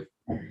better with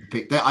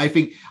I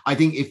think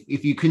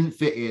if you couldn't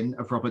fit in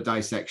a proper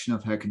dissection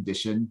of her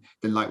condition,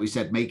 then like we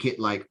said, make it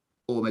like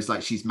almost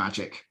like she's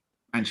magic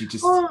and she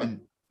just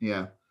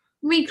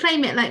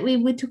reclaim it, like we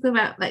would talk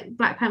about like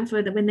Black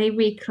Panther, that when they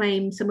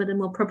reclaimed some of the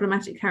more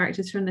problematic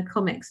characters from the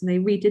comics and they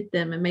redid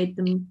them and made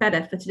them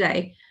better for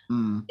today.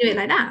 Do it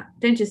like that.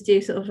 Don't just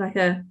do sort of like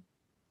a,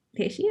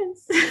 here she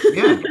is.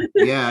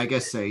 yeah, I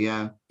guess so.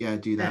 Yeah,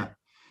 do that.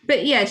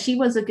 But yeah, she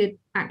was a good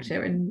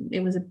actor and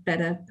it was a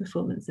better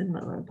performance than a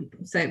lot of other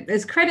people. So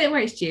there's credit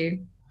where it's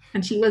due,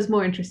 and she was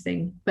more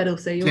interesting, but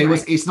also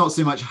it's not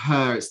so much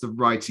her, it's the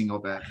writing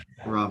of it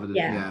rather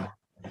than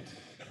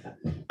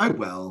oh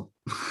well.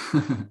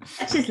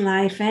 That's just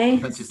life, eh?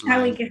 That's just how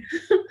life. we go.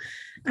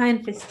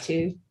 Iron Fist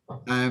 2.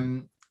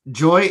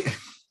 Joy,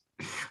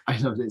 I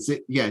love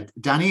it. Yeah,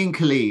 Danny and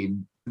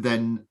Colleen,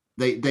 then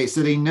they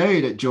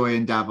know that Joy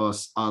and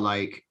Davos are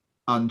like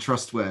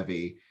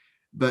untrustworthy,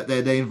 but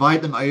they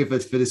invite them over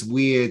for this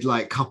weird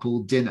like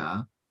couple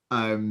dinner,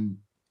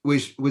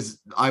 which was,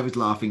 I was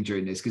laughing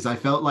during this because I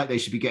felt like they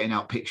should be getting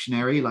out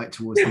Pictionary like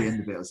towards the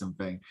end of it or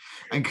something,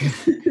 and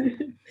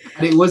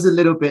it was a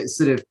little bit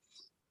sort of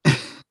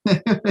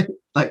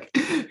like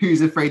Who's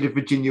Afraid of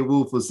Virginia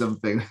Woolf or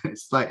something.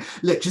 It's like,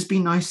 look, just be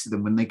nice to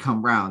them when they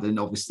come round, and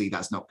obviously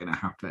that's not going to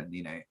happen,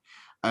 you know.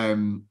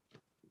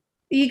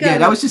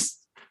 That was just,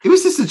 it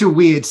was just such a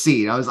weird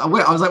scene. I was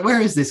like,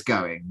 where is this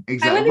going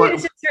exactly? I wonder if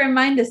it's just to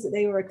remind us that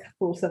they were a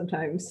couple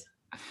sometimes.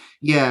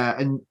 Yeah,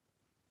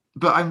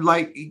 but I'm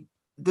like,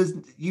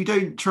 you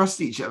don't trust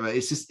each other.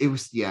 It's just,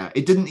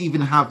 it didn't even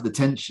have the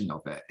tension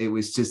of it. It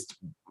was just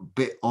a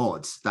bit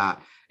odd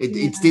that it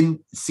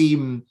didn't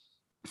seem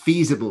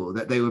feasible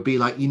that they would be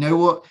like, you know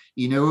what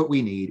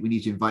we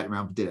need to invite them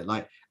around for dinner.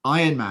 Like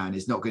Iron Man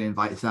is not going to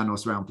invite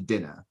Thanos around for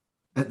dinner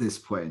at this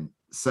point,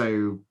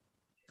 so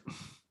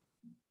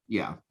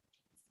yeah.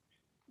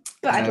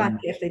 But I'd like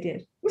it if they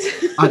did.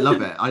 I'd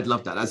love it. I'd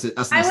love that. That's an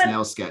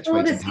SNL sketch.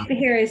 All the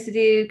superheroes to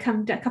do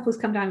couples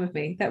come down with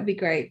me. That would be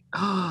great.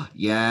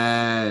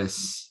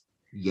 Yes.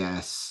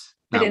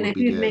 I don't know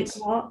who makes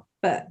what,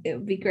 but it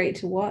would be great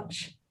to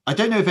watch. I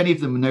don't know if any of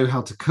them know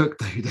how to cook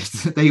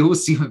though. They all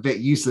seem a bit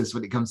useless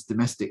when it comes to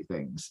domestic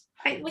things.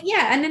 And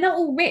they're not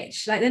all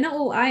rich. Like they're not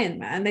all Iron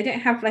Man. They don't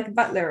have like a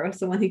butler or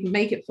someone who can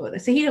make it for them.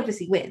 So he'd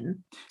obviously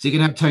win. So you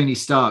can have Tony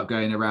Stark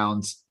going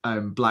around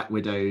Black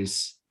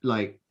Widow's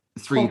like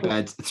three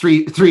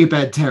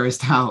bed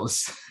terraced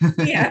house.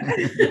 Yeah.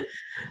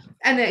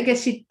 And I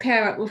guess she'd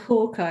pair up with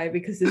Hawkeye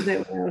because there's no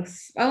one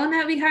else. Oh, and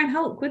that'd be her and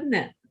Hulk, wouldn't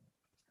it?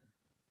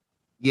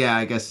 Yeah,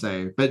 I guess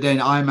so. But then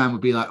Iron Man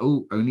would be like,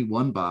 oh, only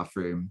one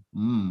bathroom.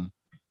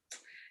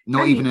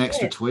 Not even an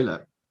extra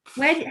toilet.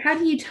 How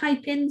do you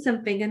type in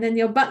something and then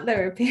your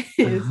butler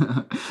appears?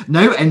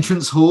 No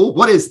entrance hall.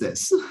 What is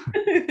this?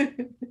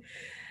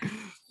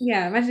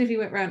 Yeah, imagine if you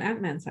went around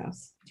Ant-Man's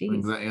house.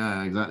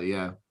 Jeez. Exactly.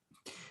 Yeah.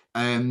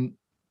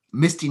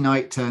 Misty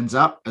Knight turns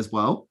up as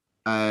well.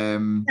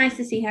 Nice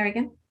to see her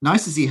again.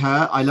 Nice to see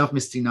her. I love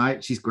Misty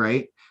Knight. She's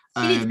great.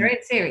 She's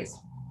great series.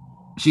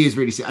 She is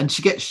really, and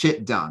she gets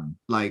shit done.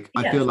 Like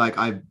I feel like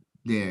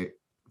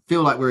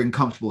feel like we're in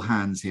comfortable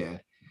hands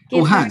here.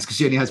 Hands, because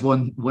she only has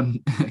one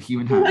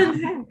human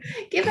hand.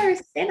 Give her a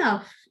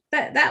spin-off.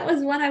 That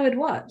was one I would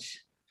watch.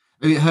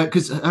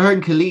 Because her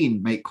and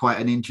Colleen make quite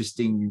an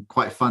interesting,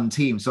 quite fun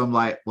team. So I'm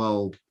like,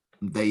 well,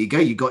 there you go.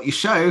 You got your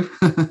show.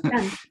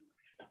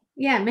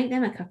 Yeah, make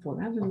them a couple.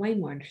 That would be way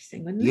more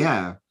interesting, wouldn't it?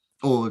 Yeah,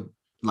 or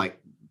like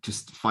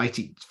just fight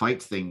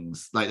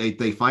things. Like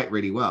they fight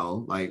really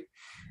well. Like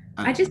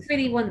I just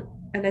really want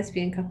a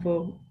lesbian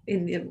couple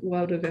in the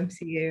world of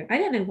MCU. I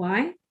don't know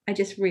why. I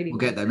just really we'll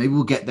get there. Maybe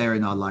we'll get there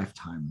in our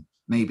lifetime.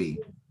 Maybe.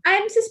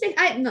 I'm suspicious.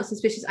 I'm not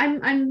suspicious.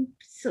 I'm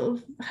sort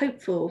of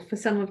hopeful for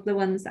some of the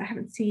ones that I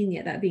haven't seen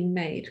yet that are being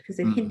made because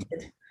they've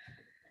hinted.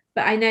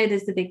 But I know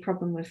there's the big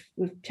problem with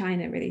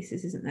China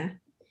releases, isn't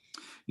there?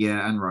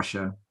 Yeah, and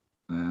Russia.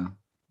 Yeah,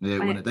 they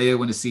don't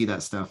want to see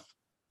that stuff.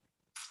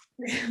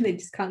 They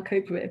just can't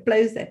cope with it. It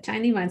blows their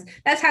tiny minds.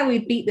 That's how we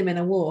beat them in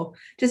a war.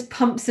 Just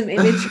pump some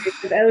imagery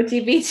with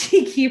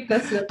LGBTQ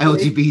plus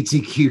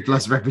LGBTQ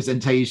plus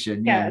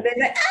representation. Yeah, they're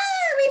like,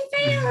 we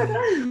failed.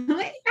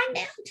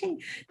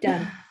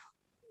 Done.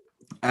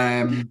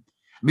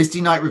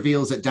 Misty Knight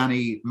reveals that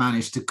Danny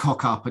managed to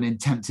cock up an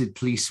attempted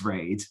police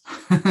raid,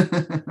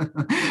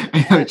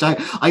 which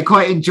I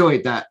quite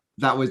enjoyed. That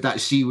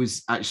she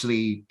was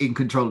actually in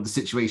control of the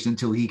situation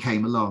until he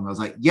came along. I was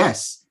like,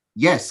 yes,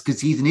 because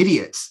he's an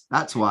idiot.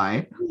 That's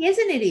why. He is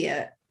an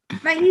idiot.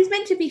 Like, he's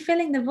meant to be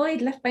filling the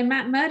void left by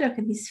Matt Murdock,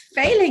 and he's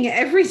failing at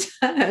every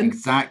turn.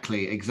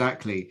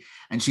 Exactly.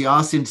 And she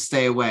asked him to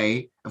stay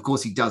away. Of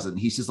course, he doesn't.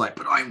 He's just like,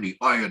 but I'm the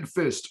Iron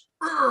Fist.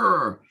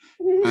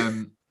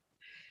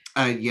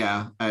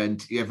 Yeah,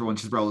 and everyone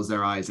just rolls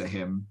their eyes at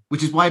him,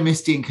 which is why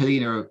Misty and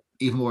Colleen are an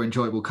even more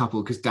enjoyable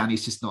couple, because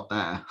Danny's just not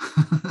there.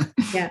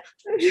 Yeah.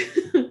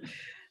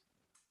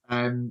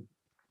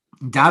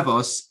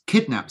 Davos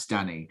kidnaps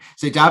Danny.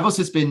 So Davos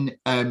has been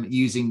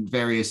using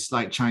various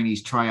like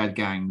Chinese triad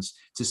gangs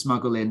to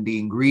smuggle in the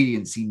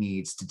ingredients he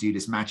needs to do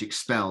this magic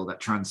spell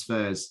that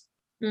transfers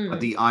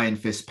the Iron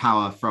Fist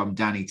power from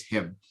Danny to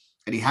him.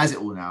 And he has it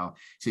all now.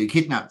 So he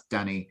kidnapped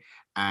Danny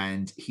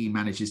and he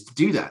manages to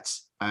do that.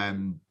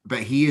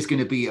 But he is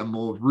going to be a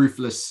more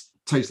ruthless,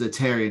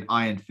 totalitarian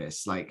Iron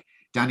Fist. Like,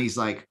 Danny's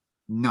like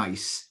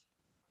nice,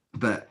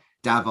 but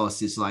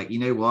Davos is like, you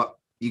know what?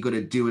 You got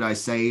to do what I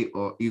say,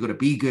 or you got to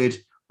be good,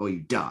 or you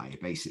die,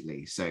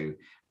 basically. So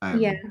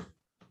yeah,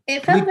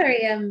 it felt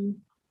very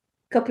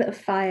Goblet of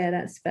Fire,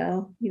 that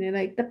spell. You know,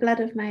 like the blood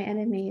of my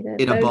enemy,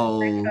 in a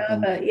bowl.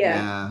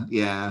 Yeah.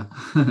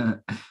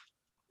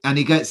 And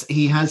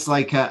he has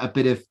like a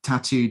bit of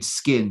tattooed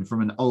skin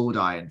from an old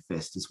Iron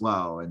Fist as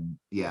well, and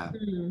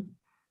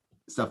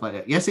stuff like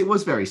that. Yes, it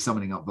was very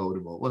summoning up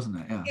Voldemort, wasn't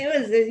it? Yeah, it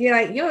was. You're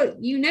like,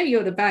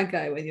 you're the bad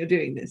guy when you're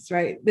doing this,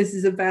 right? This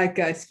is a bad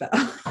guy spell.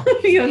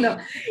 You're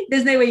not.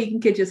 There's no way you can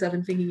kid yourself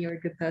in thinking you're a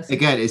good person.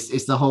 Again,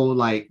 it's the whole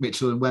like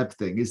Mitchell and Webb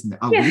thing, isn't it?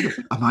 Am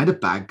I the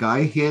bad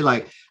guy here?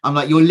 Like, I'm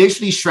like, you're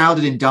literally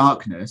shrouded in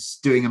darkness,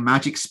 doing a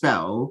magic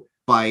spell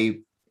by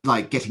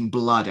like getting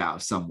blood out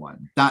of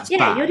someone. That's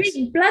bad. You're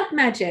doing blood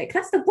magic.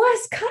 That's the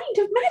worst kind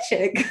of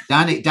magic.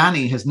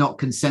 Danny has not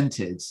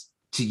consented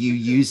to you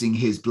using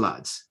his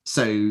blood,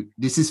 so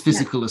this is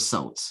physical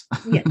assault.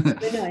 Yeah,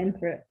 we're not in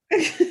for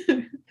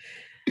it.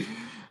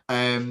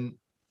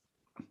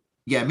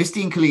 Yeah,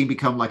 Misty and Colleen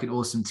become like an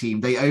awesome team.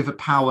 They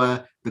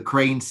overpower the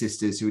Crane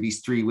sisters, who are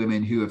these three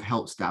women who have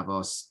helped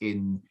Davos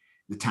in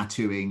the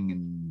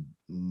tattooing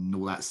and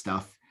all that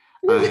stuff.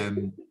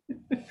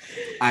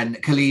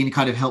 And Colleen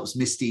kind of helps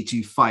Misty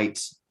to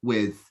fight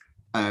with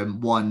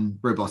one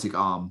robotic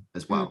arm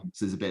as well.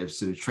 So there's a bit of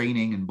sort of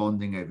training and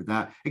bonding over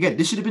that. Again,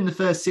 this should have been the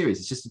first series.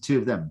 It's just the two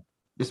of them.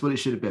 That's what it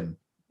should have been.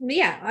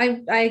 Yeah,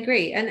 I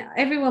agree. And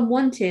everyone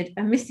wanted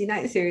a Misty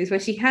Knight series where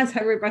she has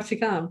her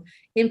robotic arm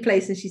in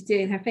place and she's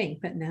doing her thing,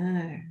 but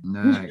no,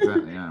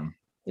 exactly. Yeah.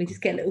 We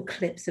just get little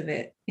clips of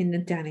it in the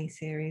Danny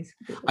series.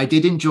 I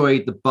did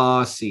enjoy the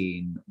bar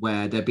scene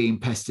where they're being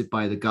pestered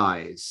by the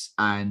guys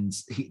and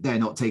they're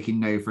not taking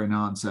no for an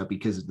answer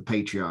because of the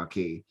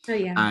patriarchy. Oh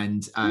yeah.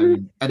 And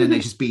then they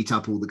just beat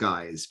up all the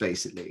guys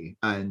basically.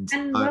 And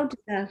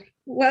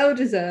well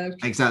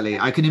deserved. Exactly.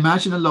 I can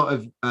imagine a lot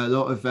of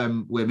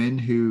women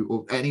who,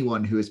 or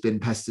anyone who has been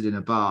pestered in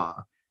a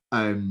bar,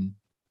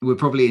 would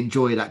probably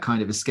enjoy that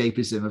kind of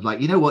escapism of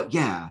like, you know what?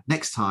 Yeah,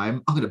 next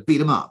time I'm going to beat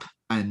them up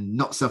and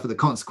not suffer the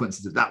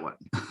consequences of that one.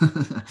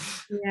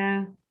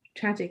 Yeah,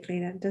 tragically,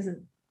 that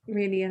doesn't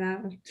really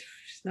allow.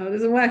 No, it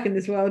doesn't work in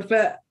this world.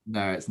 But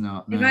no, it's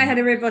not. No. If I had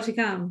a robotic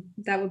arm,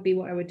 that would be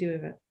what I would do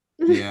with it.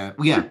 Yeah.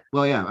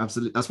 Well, yeah,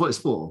 absolutely. That's what it's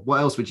for. What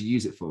else would you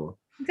use it for?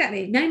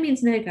 Exactly. No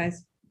means no,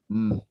 guys.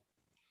 We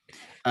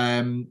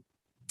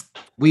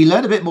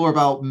learned a bit more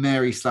about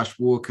Mary /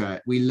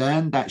 Walker. We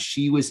learned that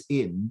she was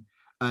in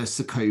a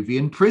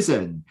Sokovian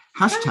prison.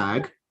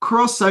 Hashtag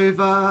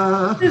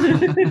crossover.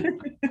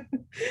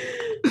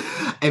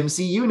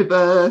 MC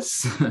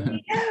Universe.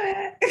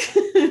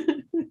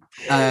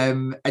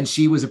 And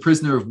she was a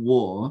prisoner of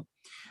war,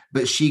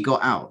 but she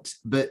got out.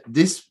 But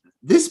this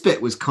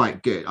bit was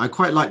quite good. I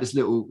quite like this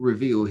little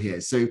reveal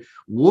here. So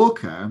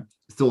Walker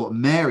thought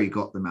Mary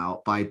got them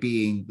out by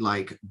being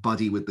like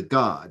buddy with the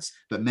guards,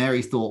 but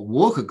Mary thought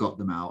Walker got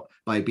them out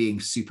by being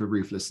super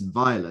ruthless and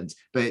violent.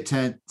 But it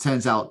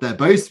turns out they're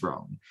both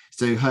wrong.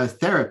 So her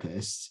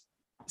therapist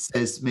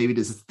says maybe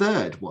there's a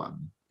third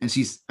one,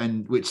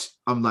 and which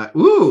I'm like,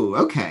 ooh,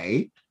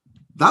 okay,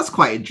 that's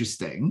quite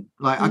interesting.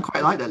 Like, I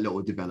quite like that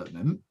little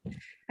development.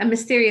 A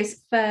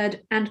mysterious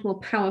third and more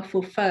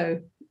powerful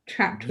foe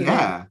trapped within.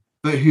 Yeah,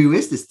 but who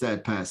is this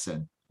third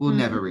person? We'll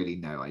never really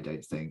know, I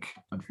don't think,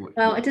 unfortunately.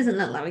 Well, it doesn't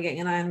look like we're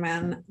getting an Iron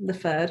Man the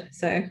third,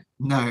 so.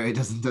 No, it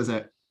doesn't, does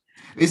it?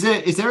 Is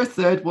there a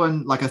third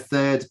one, like a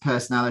third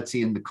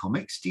personality in the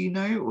comics? Do you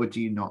know, or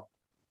do you not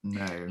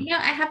know? You know,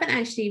 I haven't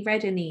actually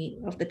read any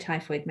of the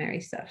Typhoid Mary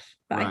stuff,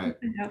 but I Right.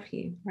 can help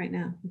you right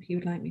now if you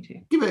would like me to.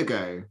 Give it a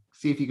go.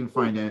 See if you can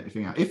find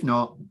anything out. If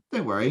not,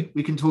 don't worry.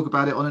 We can talk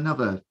about it on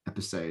another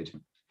episode.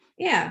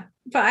 Yeah,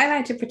 but I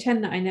like to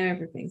pretend that I know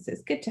everything, so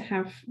it's good to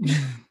have.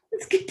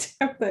 It's good to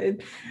have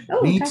that.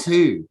 Oh, Me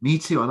too. Me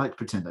too. I like to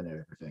pretend I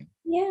know everything.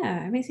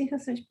 Yeah, it makes me feel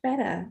so much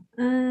better.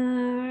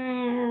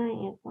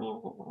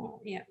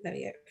 Yeah, there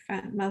we go.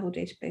 Found Marvel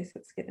database.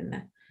 Let's get in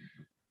there.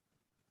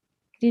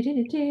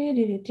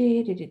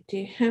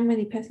 How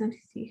many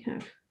personalities do you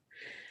have?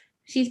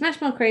 She's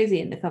much more crazy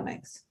in the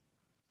comics.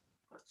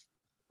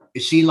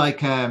 Is she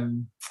like a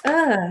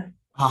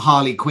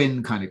Harley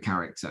Quinn kind of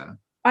character?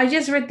 I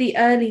just read the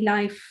early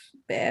life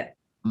bit,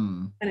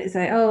 and it's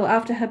like, oh,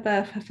 after her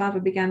birth, her father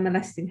began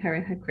molesting her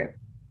in her crib.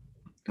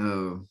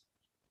 Oh,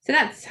 so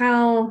that's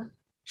how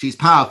she's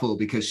powerful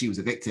because she was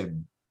a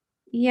victim.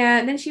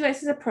 Yeah, then she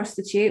works as a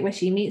prostitute where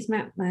she meets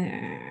Matt.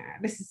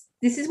 This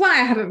is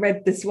why I haven't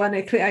read this one.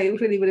 It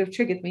really would have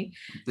triggered me.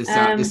 This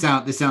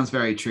sounds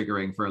very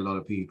triggering for a lot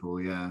of people.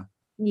 Yeah.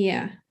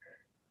 Yeah.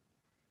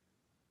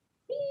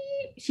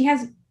 She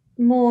has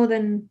more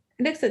than.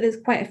 It looks like there's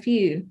quite a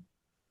few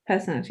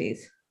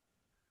personalities.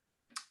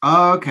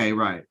 Oh, okay,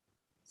 right.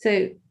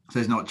 So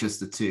it's not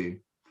just the two.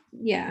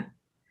 Yeah.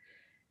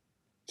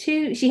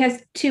 She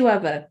has two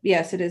other.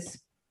 Yeah, so there's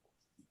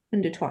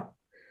under 12.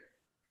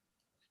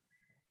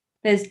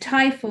 There's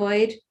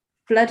Typhoid,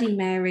 Bloody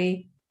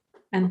Mary,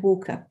 and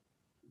Walker.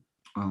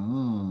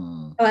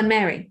 Oh, and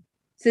Mary.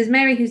 So there's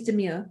Mary, who's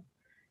demure.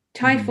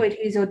 Typhoid,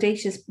 who's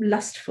audacious,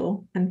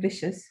 lustful, and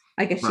vicious.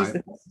 I guess she's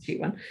the prostitute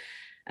one.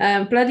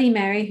 Bloody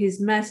Mary, who's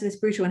merciless,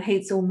 brutal, and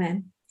hates all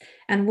men.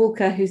 And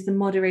Walker, who's the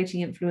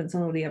moderating influence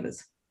on all the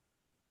others.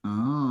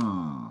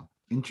 Oh,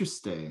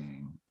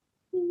 interesting.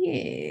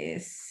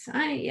 Yes.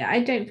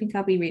 I don't think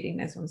I'll be reading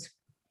those ones.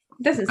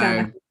 It doesn't sound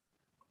like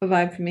a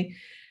vibe for me.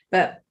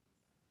 But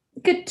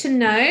good to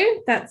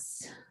know.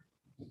 That's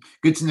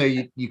good to know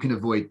you can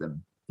avoid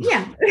them.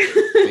 Yeah.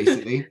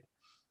 Basically.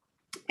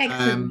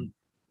 Excellent.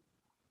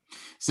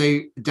 So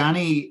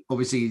Danny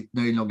obviously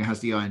no longer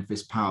has the Iron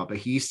Fist power, but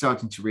he's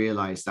starting to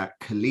realize that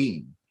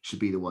Colleen should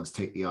be the one to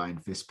take the Iron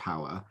Fist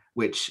power,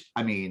 which,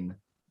 I mean,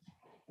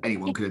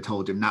 anyone could have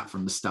told him that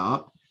from the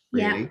start,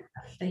 really.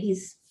 Yeah,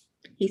 he's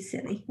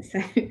silly.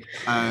 So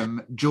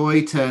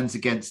Joy turns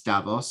against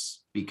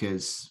Davos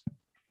because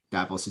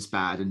Davos is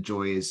bad and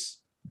Joy is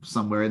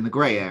somewhere in the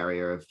grey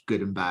area of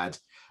good and bad.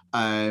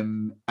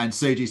 And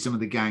so do some of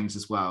the gangs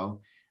as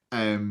well.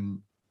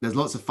 There's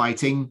lots of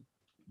fighting,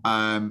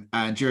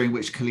 and during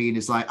which Colleen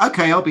is like,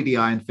 okay, I'll be the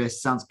Iron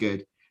Fist, sounds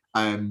good.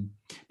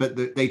 But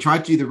they try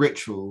to do the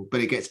ritual,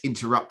 but it gets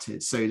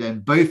interrupted. So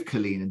then both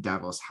Colleen and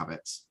Davos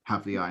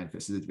have the Iron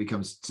Fist. So it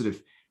becomes sort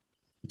of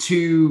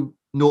 2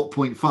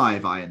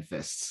 0.5 Iron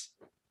Fists,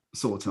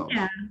 sort of.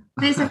 Yeah,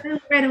 there's a little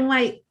red and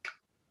white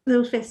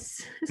little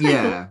fists.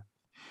 Yeah. Cool.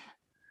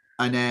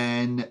 And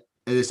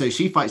then so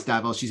she fights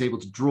Davos. She's able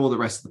to draw the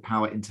rest of the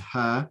power into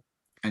her,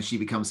 and she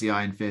becomes the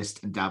Iron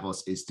Fist, and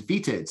Davos is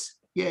defeated.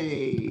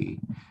 Yay.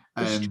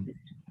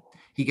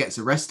 He gets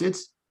arrested,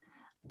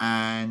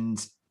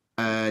 and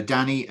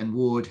Danny and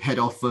Ward head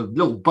off for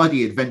little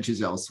buddy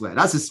adventures elsewhere.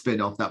 That's a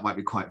spin-off that might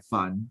be quite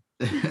fun.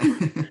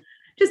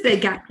 Just their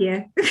gap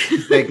year.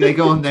 they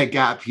go on their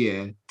gap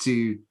year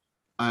to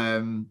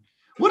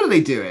what are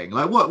they doing?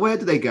 Like where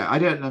do they go? I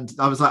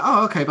was like,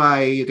 oh, okay,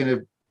 bye. You're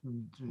gonna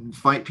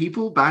fight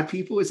people, bad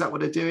people? Is that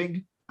what they're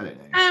doing? I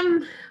don't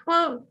know.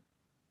 Well,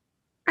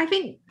 I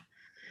think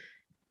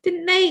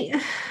didn't they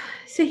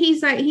so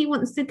he's like, he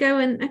wants to go,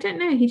 and I don't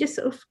know, he just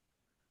sort of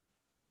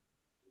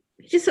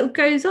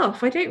goes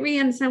off. I don't really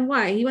understand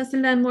why. He wants to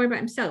learn more about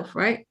himself,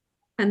 right?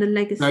 And the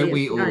legacy.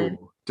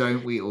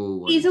 Don't we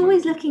all? He's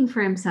always looking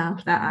for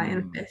himself, that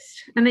Iron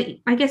Fist. And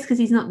I guess because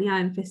he's not the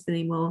Iron Fist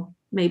anymore,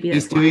 maybe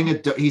he's doing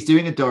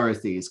a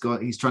Dorothy. He's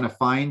trying to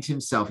find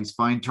himself. He's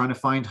trying to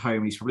find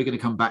home. He's probably going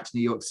to come back to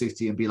New York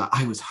City and be like,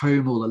 I was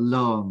home all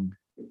along.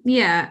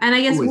 Yeah, and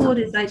I guess Ward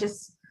is like,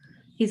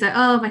 he's like,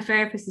 oh, my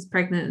therapist is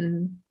pregnant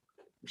and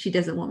she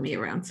doesn't want me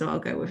around, so I'll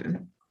go with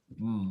him.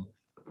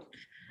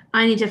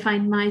 I need to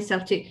find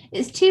myself too.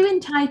 It's 2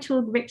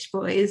 entitled rich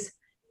boys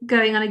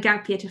going on a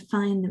gap year to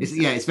find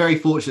themselves. It's very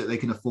fortunate they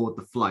can afford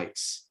the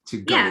flights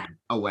to go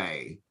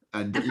away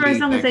and for as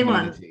long as they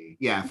want.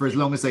 Yeah, for as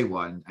long as they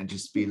want, and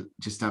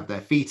just have their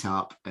feet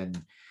up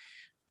and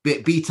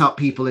beat up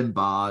people in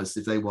bars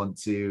if they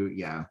want to.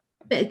 Yeah,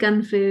 bit of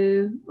gun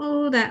fu,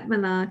 all that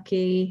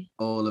malarkey,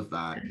 all of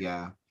that.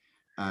 Yeah.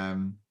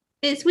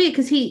 It's weird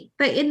because he,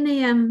 like, in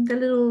the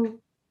little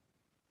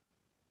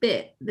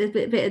bit at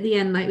the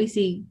end, like, we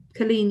see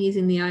Colleen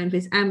using the Iron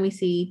Fist and we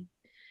see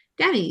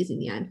Danny using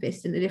the Iron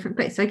Fist in a different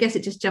place. So I guess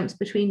it just jumps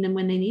between them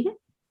when they need it.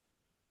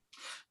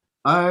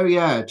 Oh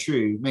yeah,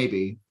 true.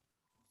 Maybe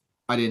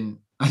I didn't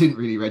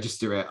really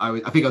register it. I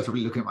think I was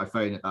probably looking at my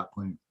phone at that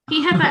point.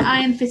 He had like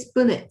Iron Fist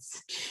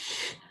bullets.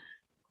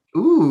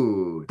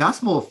 Ooh,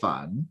 that's more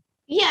fun.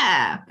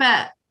 Yeah,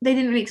 but they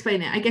didn't really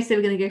explain it. I guess they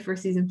were going to go for a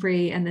season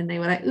 3, and then they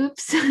were like,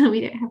 "Oops,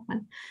 we don't have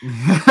one."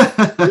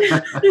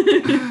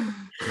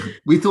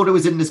 We thought it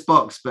was in this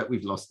box, but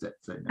we've lost it.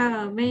 So no.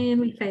 Oh man,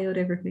 we failed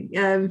everything.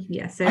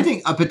 Yeah. So I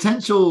think a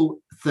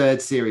potential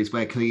third series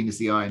where Colleen is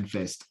the Iron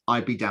Fist,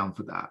 I'd be down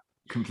for that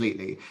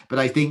completely. But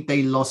I think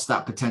they lost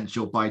that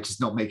potential by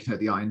just not making her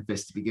the Iron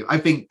Fist to begin. I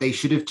think they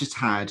should have just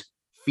had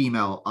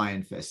female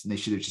Iron Fist, and they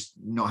should have just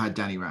not had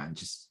Danny Rand.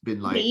 Just been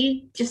like,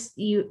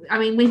 I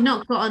mean, we've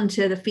not got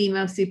onto the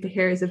female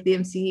superheroes of the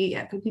MCU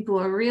yet, but people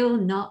are real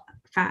not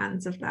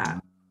fans of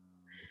that.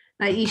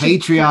 Like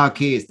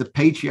patriarchy, it's the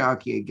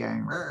patriarchy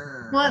again.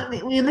 Well,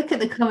 we look at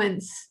the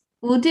comments.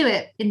 We'll do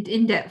it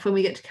in depth when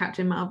we get to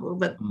Captain Marvel,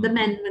 but the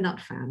men were not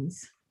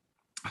fans.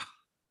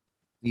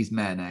 These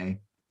men, eh?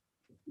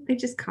 They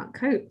just can't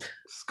cope.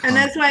 And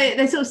that's why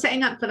they're sort of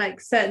setting up for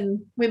like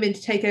certain women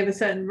to take over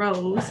certain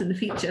roles in the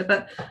future.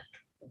 But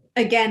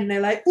again, they're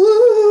like,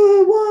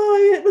 "Oh,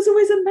 why? It was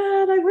always a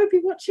man. I won't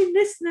be watching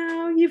this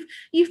now. You've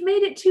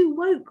made it too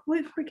woke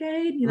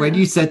brigade." You know? When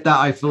you said that,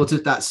 I thought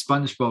of that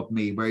SpongeBob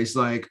meme where he's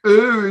like,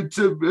 "Oh, it's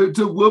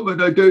a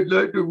woman. I don't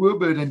like the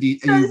woman," and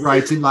he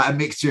writes in like a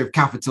mixture of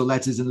capital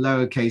letters and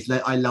lowercase.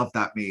 I love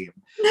that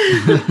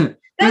meme.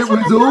 It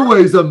was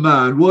always a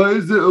man. Why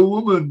is it a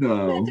woman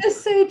now? They're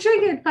just so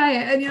triggered by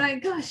it, and you're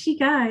like, "Gosh, you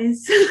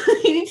guys,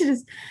 you need to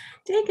just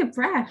take a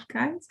breath,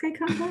 guys. Go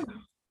calm down."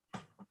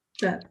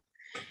 But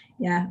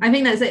yeah, I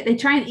think that's it. They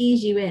try and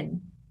ease you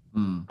in,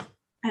 and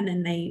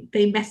then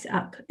they mess it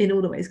up in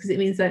all the ways, because it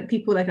means that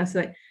people like us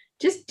are like,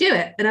 "Just do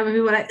it," and other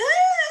people are like,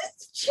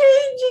 "It's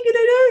changing, and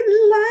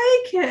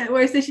I don't like it."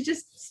 Whereas they should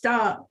just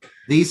start.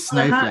 These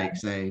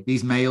snowflakes,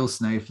 these male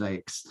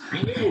snowflakes.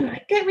 I know.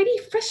 I get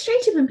really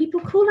frustrated when people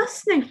call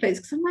us snowflakes,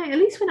 because I'm like, at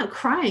least we're not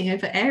crying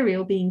over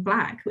Ariel being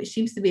black, which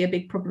seems to be a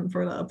big problem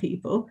for a lot of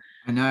people.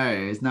 I know,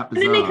 isn't that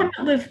bizarre? And then they come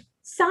up with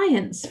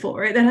science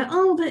for it. They're like,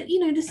 "Oh, but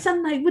the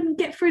sunlight wouldn't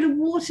get through the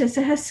water,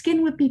 so her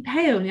skin would be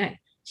pale." And you're like,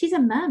 she's a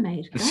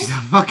mermaid, guys. She's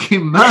a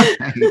fucking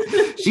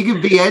mermaid. She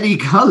can be any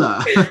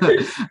color.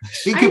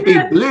 She could be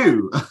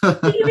blue.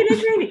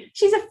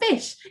 She's a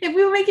fish. If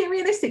we were making it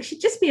realistic, she'd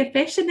just be a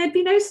fish and there'd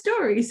be no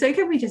story. So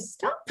can we just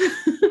stop?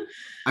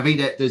 I mean,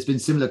 there's been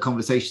similar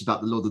conversations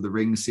about the Lord of the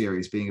Rings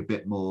series being a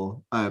bit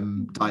more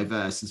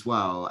diverse as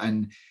well.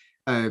 And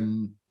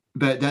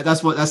but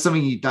that's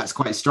something that's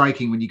quite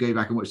striking when you go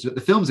back and watch it.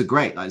 The films are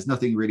great. Like, there's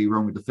nothing really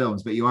wrong with the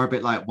films, but you are a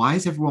bit like, why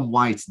is everyone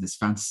white in this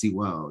fantasy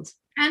world?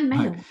 And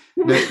male.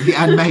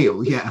 And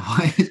male, yeah.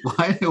 Why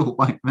are they all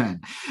white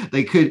men?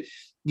 They could,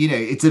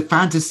 it's a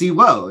fantasy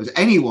world.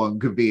 Anyone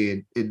could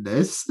be in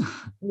this.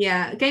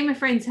 Yeah, Game of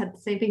Thrones had the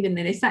same thing, didn't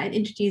they? They started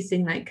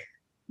introducing like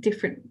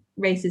different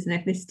races and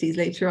ethnicities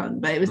later on,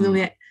 but it was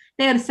normally like,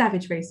 they are the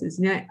savage races.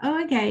 And you're like,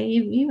 "Oh, okay,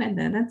 you went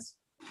there. That's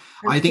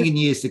I think in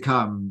years to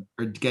come,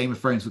 Game of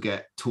Thrones will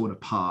get torn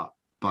apart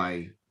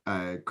by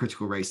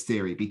critical race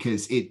theory,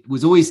 because it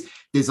was always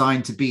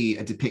designed to be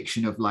a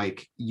depiction of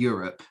like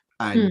Europe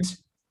and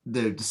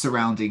the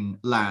surrounding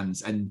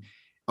lands, and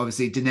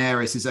obviously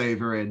Daenerys is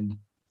over in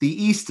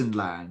the eastern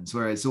lands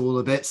where it's all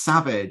a bit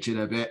savage and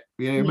a bit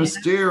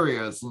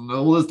mysterious, and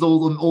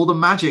all the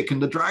magic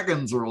and the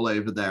dragons are all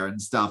over there and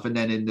stuff. And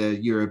then in the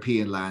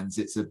European lands,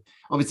 it's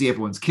obviously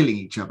everyone's killing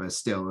each other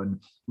still,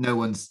 and no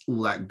one's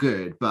all that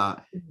good,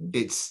 but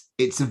it's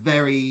a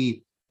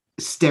very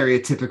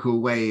stereotypical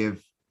way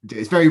of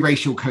it's very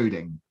racial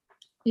coding.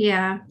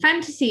 Yeah,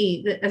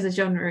 fantasy as a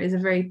genre is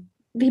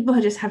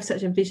people just have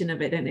such a vision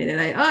of it, don't they? They're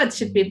like, "Oh, it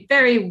should be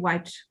very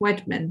white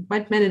men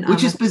in armor."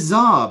 Which is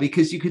bizarre,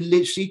 because you could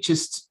literally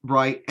just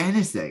write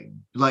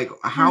anything. Like,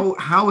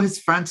 how has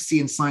fantasy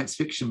and science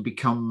fiction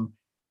become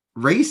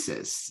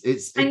racist?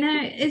 I know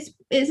it's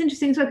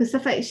interesting as well, because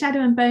stuff like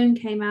Shadow and Bone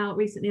came out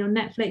recently on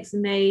Netflix,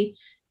 and they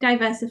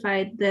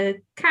diversified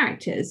the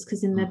characters,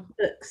 because in the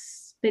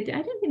books I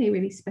don't think they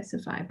really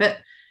specify, but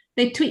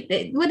they tweak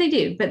it. What they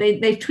do, but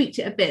they've tweaked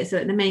it a bit so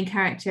that the main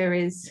character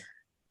is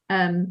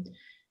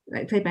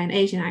like played by an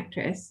Asian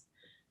actress,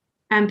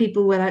 and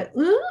people were like,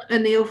 "Ooh,"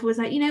 and the author was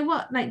like, "You know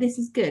what? Like, this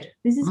is good,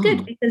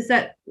 because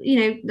that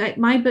like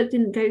my book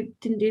didn't do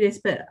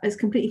this, but it's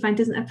completely fine.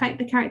 Doesn't affect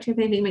the character. If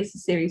anything, it makes the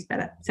series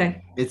better." So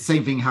it's the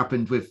same thing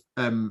happened with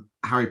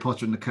Harry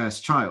Potter and the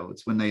Cursed Child,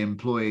 when they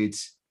employed,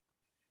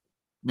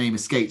 name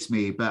escapes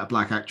me, but a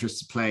black actress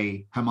to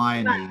play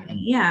Hermione.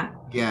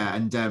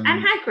 And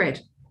Hagrid.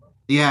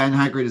 Yeah, and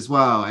Hagrid as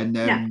well,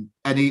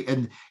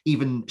 and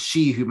even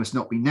she, who must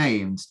not be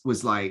named,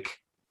 was like,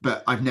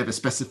 "But I've never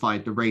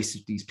specified the race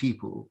of these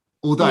people."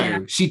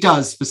 Although she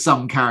does for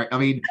some character. I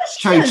mean,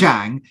 Cho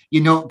Chang,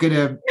 you're not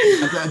gonna.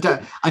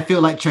 I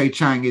feel like Cho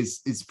Chang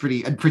is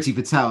pretty, and Priti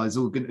Patel is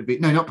all going to be.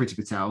 No, not Priti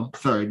Patel.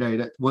 Sorry, no,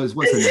 that was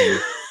what's her name.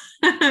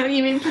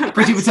 You mean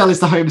Priti Patel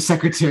is the Home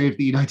Secretary of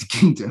the United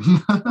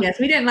Kingdom. Yes,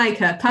 we don't like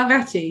her.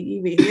 Parvati,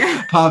 you mean?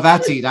 Yeah.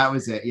 Parvati, that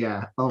was it.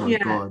 Yeah. Oh my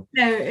god.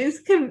 No,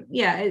 it's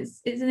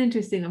an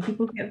interesting one.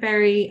 People get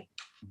very.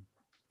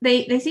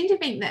 They seem to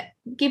think that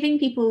giving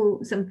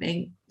people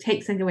something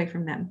takes something away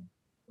from them.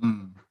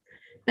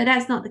 But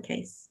that's not the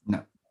case.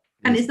 No.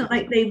 And it's not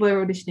like they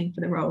were auditioning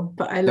for the role,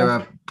 but I There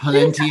love are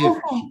plenty of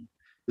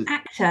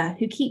actor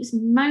who keeps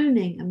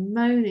moaning and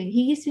moaning.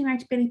 He used to be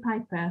married to Billie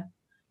Piper.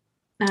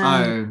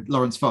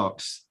 Lawrence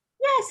Fox.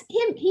 Yes,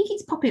 him. He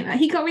keeps popping up.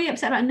 He got really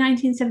upset about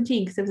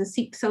 1917 because there was a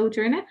Sikh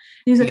soldier in it.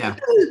 He was like,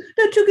 "Oh,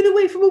 they took it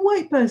away from a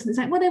white person." It's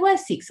like, well, there were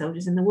Sikh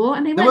soldiers in the war,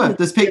 and they were.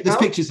 There's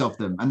pictures of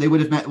them, and they would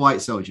have met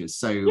white soldiers.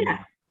 So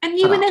yeah, and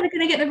you were never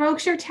going to get the role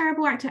because you're a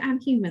terrible actor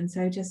and human.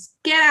 So just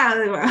get out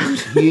of the world.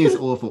 He is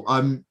awful.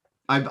 I'm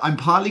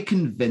partly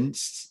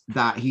convinced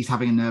that he's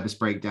having a nervous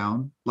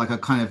breakdown, like a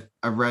kind of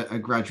a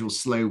gradual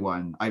slow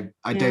one. I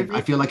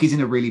feel like he's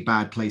in a really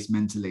bad place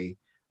mentally.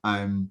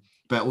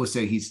 But also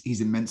he's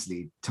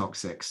immensely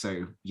toxic.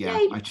 So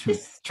I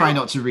try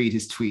not to read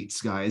his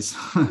tweets, guys.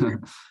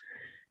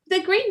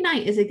 The Green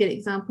Knight is a good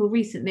example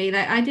recently.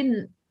 Like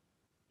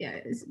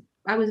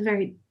I was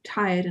very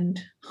tired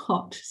and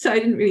hot, so I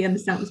didn't really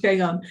understand what was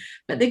going on.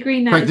 But the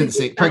Green Knight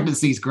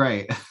pregnancy's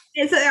great.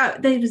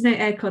 There was no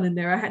aircon in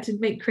there. I had to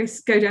make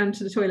Chris go down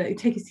to the toilet and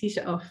take his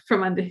t-shirt off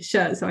from under his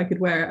shirt so I could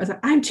wear it. I was like,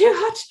 I'm too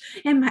hot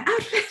in my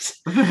outfit.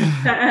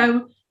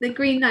 But, the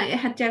Green Knight, it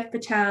had Dev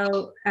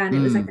Patel, and it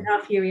was like an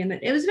Arthurian.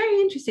 It was very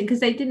interesting because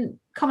they didn't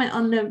comment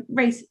on the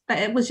race, but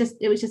it was just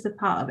a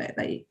part of it.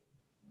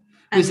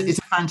 It's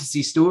a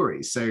fantasy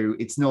story, so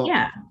it's not.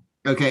 Yeah.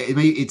 Okay,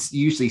 it's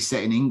usually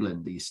set in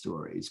England, these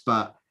stories,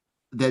 but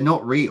they're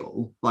not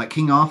real. Like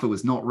King Arthur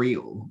was not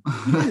real.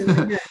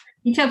 No.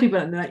 You tell people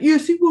and they're like,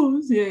 yes, he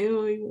was. Yeah,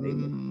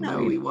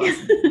 no, he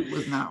wasn't. He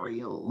was not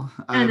real.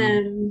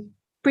 And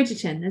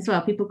Bridgerton as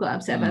well. People got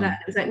upset about that.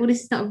 It was like, well,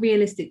 this is not a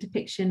realistic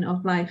depiction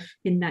of life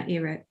in that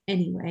era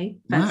anyway.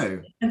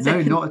 No,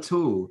 not at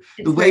all.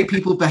 The way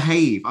people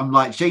behave, I'm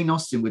like, Jane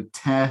Austen would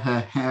tear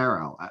her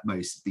hair out at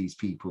most of these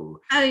people.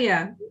 Oh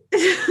yeah.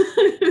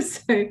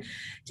 So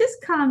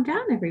just calm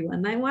down,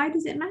 everyone. Like, why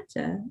does it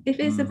matter if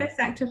it's the best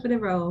actor for the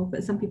role?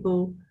 But some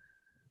people,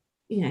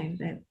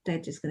 they're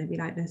just going to be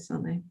like this,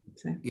 aren't they?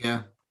 So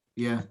yeah.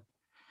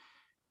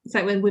 It's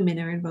like when women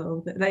are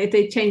involved. Like if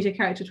they change a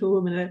character to a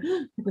woman, like,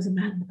 oh, it was a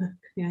man in the book.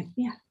 You're like,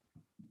 yeah.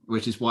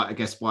 Which is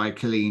why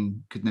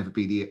Colleen could never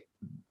be it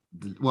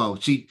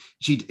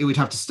would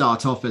have to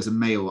start off as a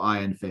male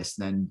Iron Fist,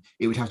 then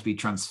it would have to be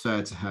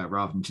transferred to her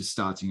rather than just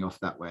starting off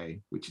that way,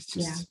 which is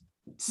just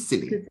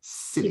silly.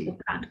 People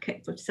can't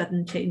cope with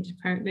sudden change,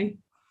 apparently.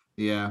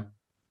 Yeah.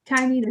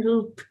 Tiny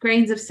little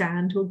grains of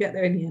sand will get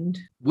there in the end.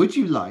 Would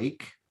you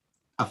like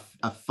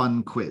a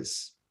fun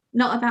quiz?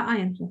 Not about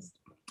Iron Fist.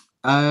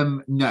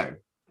 No.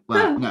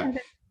 Well, no. Okay.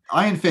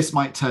 Iron Fist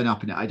might turn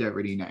up in it. I don't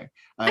really know.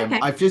 Okay.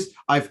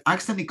 I've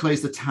accidentally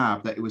closed the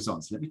tab that it was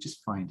on, so let me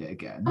just find it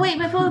again. Oh, wait,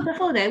 before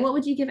that, what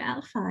would you give it out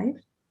of 5?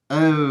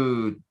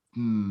 Oh,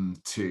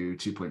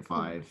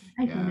 2.5.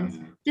 Yeah.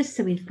 Just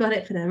so we've got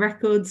it for the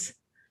records.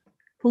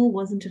 Paul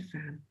wasn't a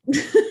fan.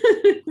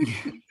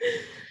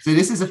 So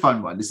this is a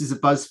fun one. This is a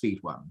BuzzFeed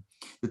one.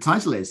 The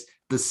title is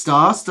 "The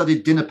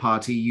Star-Studded Dinner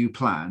Party You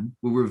Plan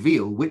Will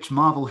Reveal Which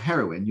Marvel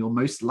Heroine You're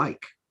Most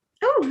Like."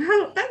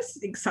 Oh,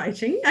 that's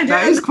exciting.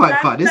 That is quite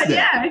fun, isn't it?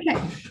 Yeah, okay.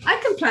 I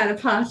can plan a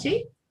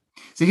party.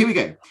 So here we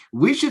go.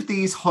 Which of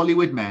these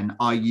Hollywood men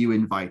are you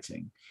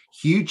inviting?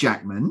 Hugh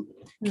Jackman,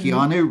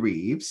 Keanu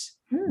Reeves,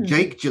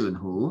 Jake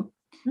Gyllenhaal,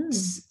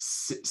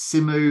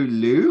 Simu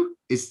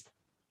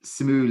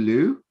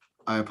Liu.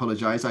 I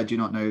apologize. I do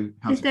not know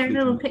how. Is there a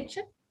little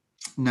picture?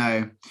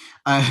 No.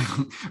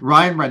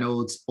 Ryan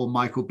Reynolds or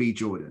Michael B.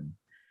 Jordan?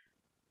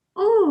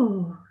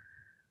 Oh,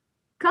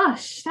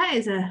 gosh, that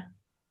is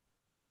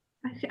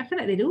I feel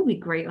like they'd all be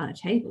great on a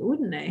table,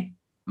 wouldn't they?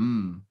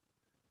 Hang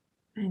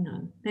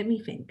on. Let me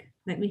think.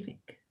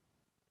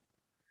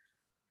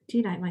 Do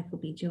you like Michael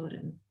B.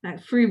 Jordan?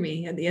 That threw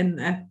me at the end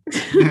there.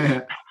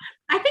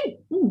 I think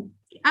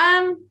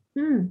I'm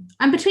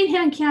between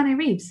him and Keanu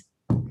Reeves.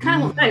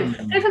 Kind of want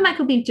both. Go for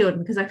Michael B.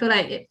 Jordan because I feel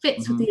like it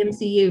fits with the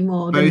MCU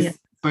more.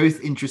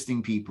 Both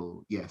interesting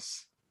people,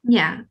 yes.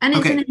 Yeah, and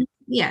it's an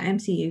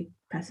MCU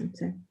person.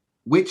 So,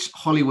 which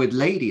Hollywood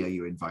lady are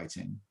you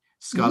inviting?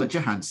 Scarlett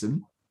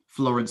Johansson,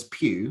 Florence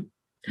Pugh,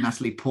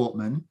 Natalie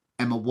Portman,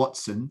 Emma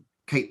Watson,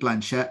 Kate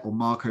Blanchett, or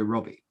Margot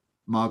Robbie,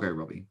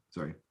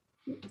 sorry.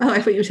 Oh,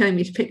 I thought you were telling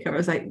me to pick her. I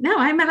was like, no,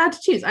 I'm allowed to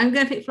choose. I'm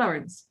going to pick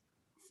Florence.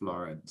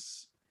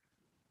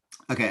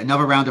 Okay,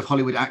 another round of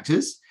Hollywood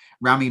actors.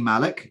 Rami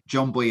Malek,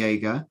 John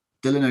Boyega,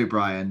 Dylan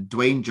O'Brien,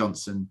 Dwayne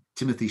Johnson,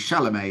 Timothy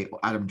Chalamet, or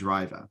Adam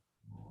Driver.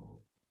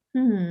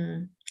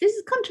 This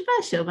is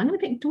controversial, but I'm going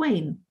to pick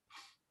Dwayne.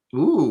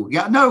 Ooh,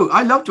 yeah, no,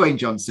 I love Dwayne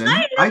Johnson.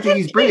 I think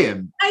he's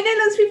brilliant. I know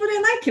lots of people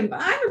don't like him,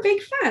 but I'm a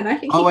big fan. I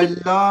think. I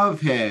love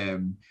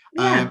him.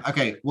 Yeah.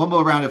 Okay, one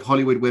more round of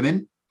Hollywood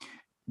women.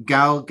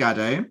 Gal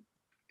Gadot.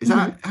 Is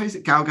that how is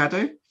it? Gal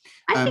Gadot?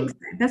 I think so.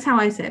 That's how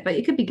I say it, but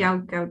it could be Gal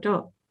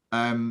Gadot.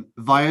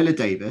 Viola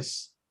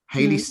Davis,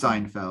 Haley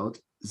Steinfeld,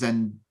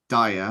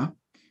 Zendaya,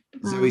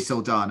 Zoe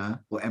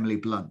Saldana, or Emily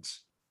Blunt.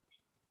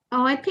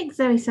 Oh, I'd pick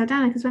Zoe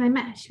Saldana because when I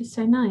met her, she was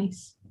so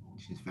nice.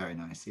 She's very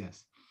nice,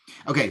 yes.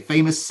 Okay,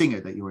 famous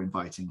singer that you're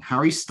inviting.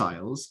 Harry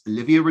Styles,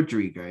 Olivia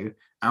Rodrigo,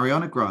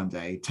 Ariana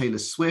Grande, Taylor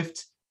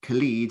Swift,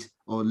 Khalid,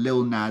 or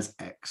Lil Nas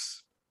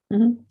X.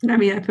 I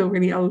mean, I feel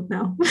really old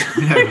now.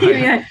 No,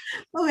 Yeah.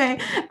 Okay.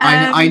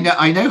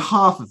 I know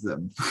half of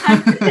them.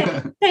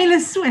 Taylor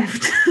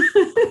Swift.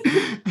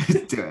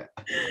 Do it.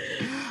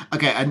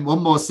 Okay, and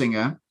one more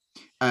singer.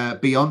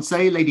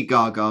 Beyonce, Lady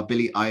Gaga,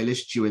 Billie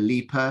Eilish, Dua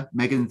Lipa,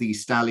 Megan Thee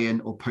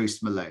Stallion, or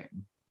Post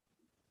Malone?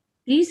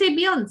 Do you say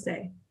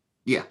Beyonce?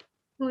 Yeah.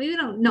 Well,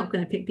 you're not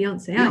going to pick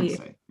Beyonce, are you?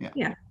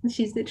 Yeah.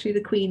 She's literally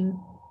the queen.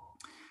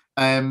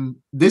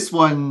 This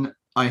one,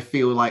 I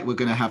feel like we're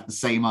going to have the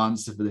same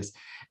answer for this.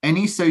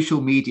 Any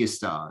social media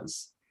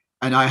stars?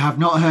 And I have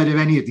not heard of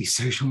any of these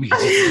social media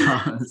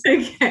stars.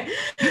 Okay.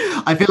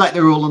 I feel like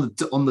they're all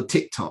on the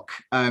TikTok.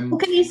 Well,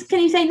 can you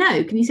say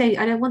no? Can you say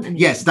I don't want any?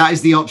 Yes, that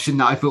is the option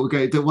that I thought would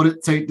go.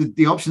 So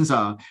the options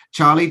are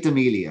Charlie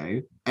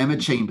D'Amelio, Emma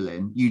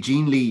Chamberlain,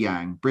 Eugene Lee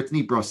Yang,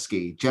 Brittany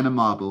Broski, Jenna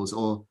Marbles,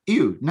 or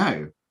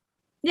no.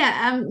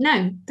 Yeah,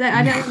 no,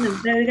 I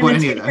don't want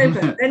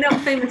them. They're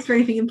not famous for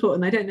anything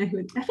important. I don't know who.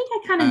 I think I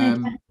kind of know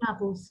Jenna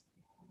Marbles,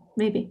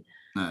 maybe.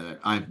 No,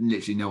 I have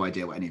literally no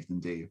idea what any of them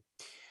do.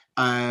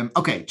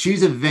 Okay,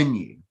 choose a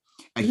venue: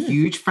 a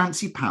huge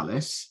fancy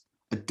palace,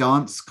 a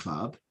dance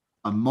club,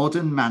 a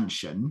modern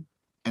mansion,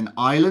 an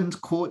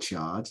island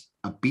courtyard,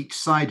 a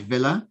beachside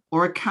villa,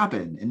 or a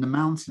cabin in the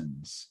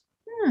mountains.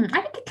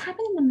 I think a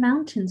cabin in the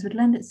mountains would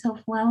lend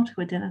itself well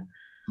to a dinner.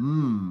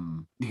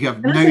 You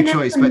have no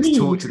choice but to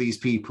talk to these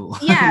people.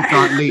 Yeah. You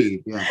can't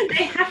leave. Yeah.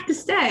 They have to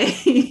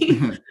stay.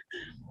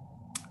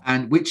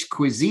 And which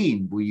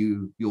cuisine will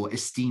your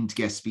esteemed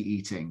guests be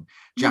eating?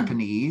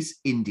 Japanese,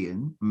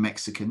 Indian,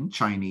 Mexican,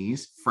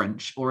 Chinese,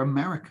 French, or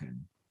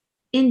American?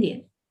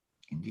 Indian.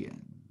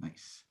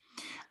 Nice.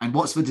 And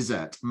what's for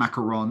dessert?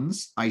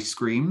 Macarons, ice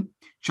cream,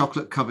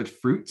 chocolate-covered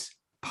fruit,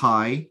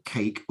 pie,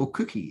 cake, or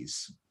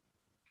cookies?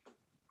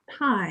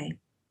 Pie.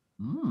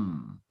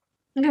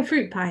 I go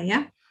fruit pie,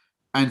 yeah?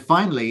 And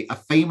finally, a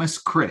famous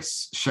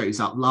Chris shows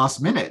up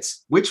last minute.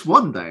 Which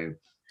one, though?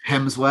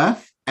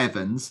 Hemsworth,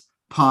 Evans,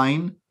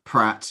 Pine,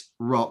 Pratt,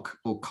 Rock,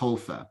 or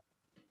Colfer?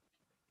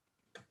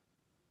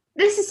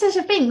 This is such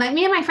a thing. Like,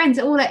 me and my friends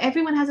are all like,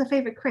 everyone has a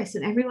favorite Chris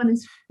and everyone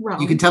is wrong.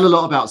 You can tell a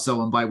lot about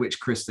someone by which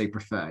Chris they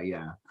prefer,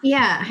 yeah.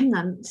 Yeah, hang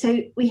on. So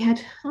we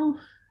had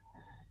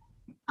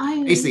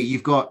basically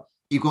you've got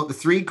the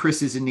three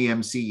Chris's in the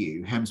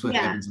MCU, Hemsworth,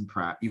 Evans, and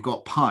Pratt. You've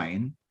got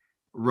Pine,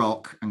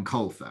 Rock, and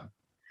Colfer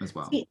as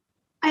well. See,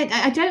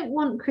 I don't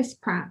want Chris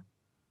Pratt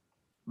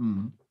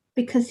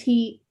because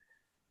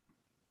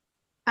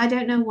I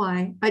don't know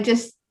why. I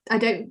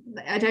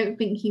don't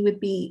think he would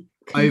be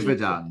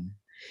overdone.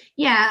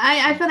 Yeah,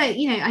 I feel like,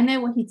 I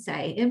know what he'd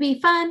say. It'd be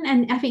fun,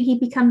 and I think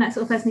he'd become that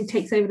sort of person who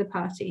takes over the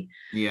party.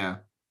 Yeah.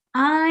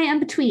 I am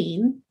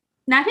between.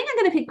 Now, I think I'm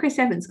going to pick Chris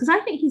Evans because I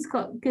think he's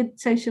got good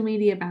social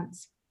media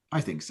bounce.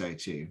 I think so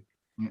too.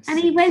 And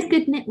he wears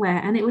good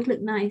knitwear, and it would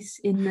look nice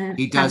in the.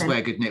 He does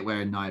wear good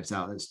knitwear and Knives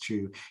Out. That's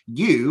true.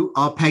 You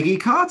are Peggy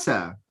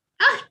Carter.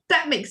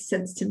 That makes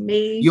sense to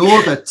me.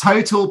 You're the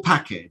total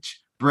package.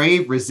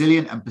 Brave,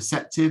 resilient, and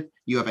perceptive,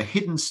 you have a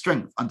hidden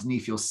strength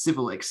underneath your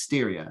civil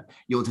exterior.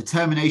 Your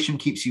determination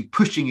keeps you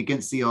pushing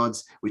against the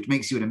odds, which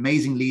makes you an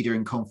amazing leader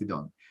and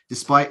confidant.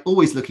 Despite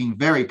always looking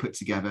very put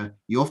together,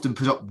 you often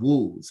put up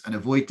walls and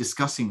avoid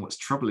discussing what's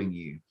troubling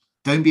you.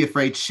 Don't be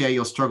afraid to share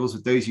your struggles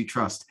with those you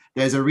trust.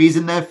 There's a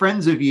reason they're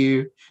friends with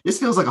you. This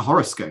feels like a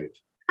horoscope.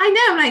 I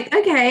know. I'm like,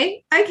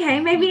 okay,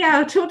 maybe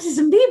I'll talk to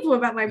some people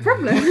about my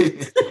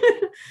problems.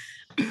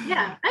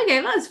 Yeah,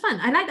 okay, well, it's fun.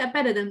 I like that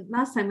better than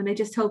last time when they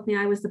just told me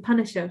I was the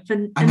Punisher.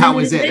 And that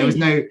was it. There was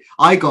no,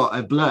 I got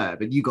a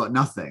blurb and you got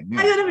nothing.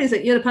 Yeah. I got nothing. It's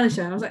like, you're the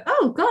Punisher. I was like,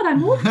 oh God,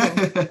 I'm awful.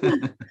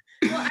 Well,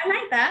 I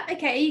like that.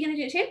 Okay, are you going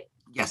to do it too?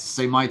 Yes,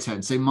 so my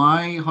turn. So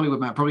my Hollywood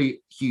man,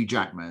 probably Hugh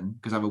Jackman,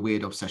 because I have a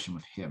weird obsession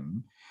with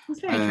him. That's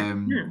very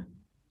attractive.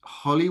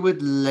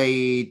 Hollywood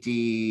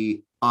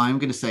lady, I'm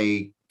going to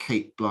say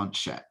Kate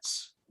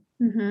Blanchett.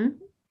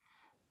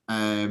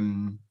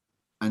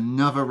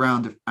 Another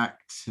round of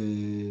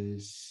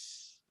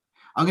actors.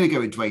 I'm going to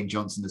go with Dwayne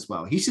Johnson as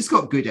well. He's just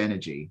got good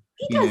energy.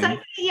 He does. I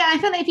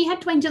feel like if you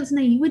had Dwayne Johnson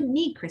there, you wouldn't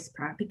need Chris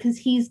Pratt because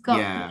he's got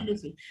good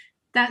energy.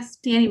 That's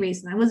the only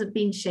reason. I wasn't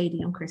being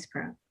shady on Chris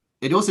Pratt.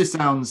 It also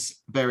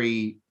sounds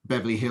very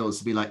Beverly Hills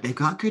to be like, they've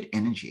got good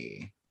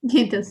energy.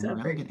 It does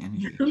sound very good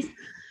energy.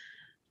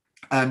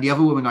 The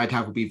other woman I'd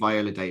have would be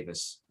Viola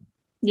Davis.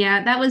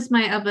 Yeah, that was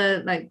my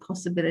other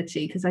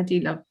possibility because I do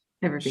love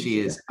everything.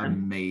 She is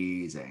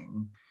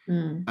amazing.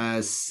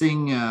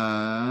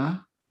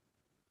 Singer.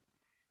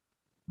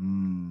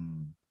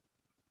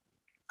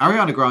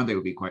 Ariana Grande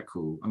would be quite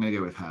cool. I'm going to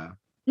go with her.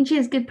 And she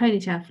has good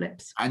ponytail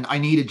flips. And I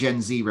need a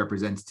Gen Z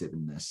representative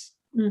in this.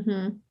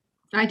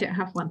 I don't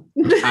have one.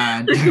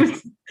 And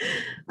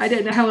I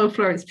don't know how old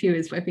Florence Pugh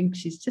is, but I think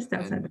she's just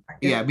outside the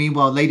bracket. Yeah,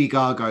 meanwhile, Lady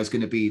Gaga is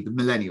going to be the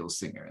millennial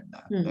singer in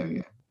that. There we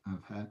go.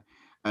 Of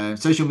her.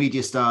 Social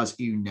media stars,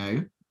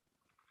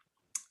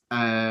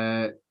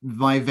 my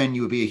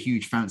venue would be a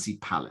huge fancy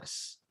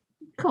palace.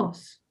 Of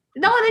course.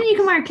 No, then you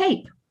can wear a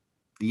cape.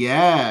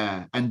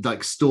 Yeah, and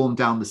storm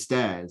down the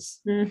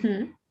stairs.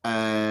 Food.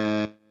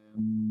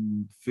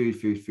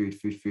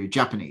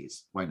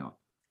 Japanese. Why not?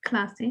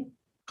 Classy.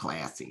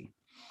 classy.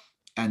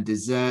 And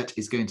dessert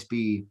is going to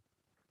be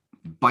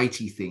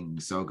bitey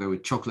things. So I'll go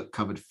with chocolate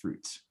covered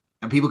fruit.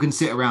 And people can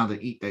sit around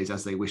and eat those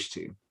as they wish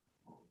to.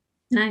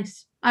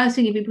 Nice. I was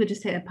thinking people could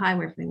just take a pie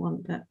wherever they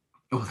want, but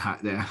Oh,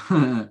 that there.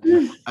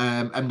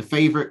 And the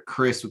favorite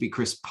Chris would be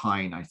Chris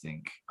Pine, I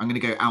think. I'm going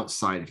to go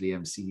outside of the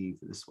MCU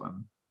for this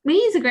one.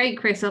 He's a great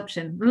Chris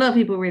option. A lot of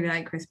people really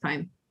like Chris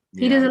Pine.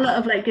 He does a lot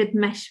of like good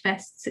mesh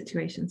vest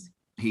situations.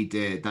 He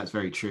did. That's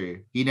very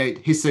true. You know,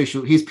 his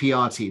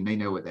PR team, they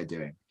know what they're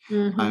doing.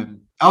 Mm-hmm.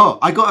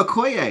 I got a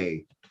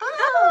Koye.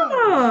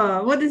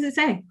 Oh, what does it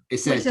say? It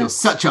says, you're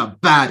such a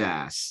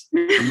badass.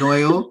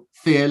 Loyal,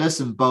 fearless,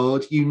 and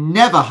bold. You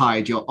never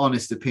hide your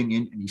honest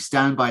opinion, and you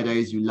stand by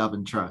those you love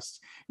and trust.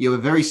 You have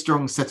a very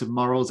strong set of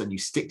morals, and you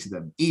stick to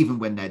them, even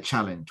when they're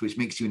challenged, which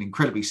makes you an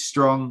incredibly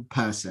strong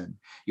person.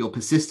 Your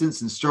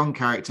persistence and strong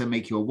character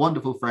make you a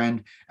wonderful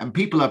friend, and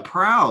people are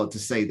proud to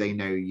say they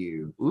know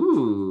you.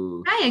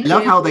 Ooh. I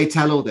love how they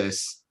tell all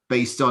this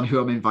based on who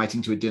I'm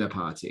inviting to a dinner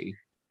party.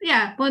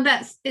 Yeah, well,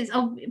 it's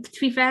to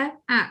be fair,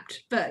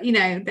 apt, but you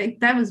know,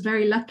 that was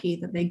very lucky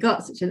that they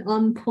got such an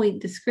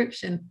on-point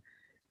description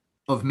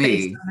of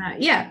me.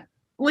 Yeah.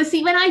 Well,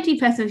 see, when I do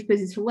personality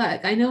quizzes for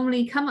work, I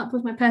normally come up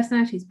with my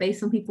personalities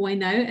based on people I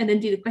know, and then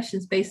do the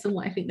questions based on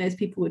what I think those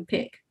people would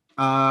pick.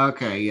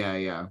 Okay,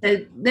 yeah.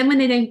 So then when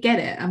they don't get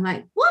it, I'm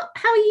like, what?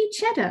 How are you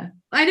cheddar?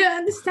 I don't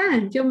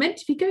understand. You're meant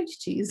to be goat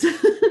cheese.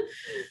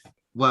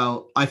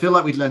 Well, I feel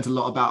like we've learned a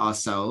lot about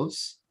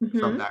ourselves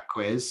from that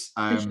quiz.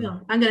 For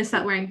sure. I'm going to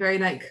start wearing very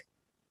like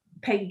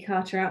Peggy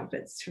Carter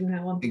outfits from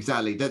now on.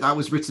 Exactly. That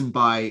was written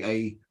by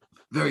a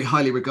very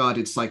highly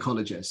regarded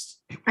psychologist.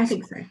 I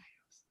think so.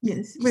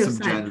 Yes,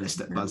 some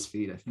journalist at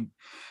BuzzFeed, I think.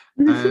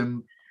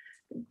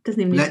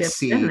 Doesn't even let's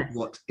see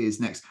what is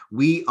next.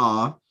 We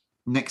are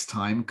next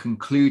time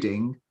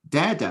concluding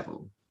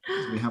Daredevil.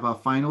 So we have our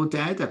final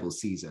Daredevil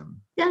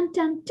season. Dun,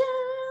 dun, dun.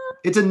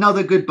 It's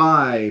another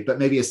goodbye, but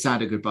maybe a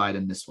sadder goodbye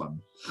than this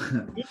one.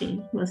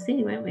 Maybe. We'll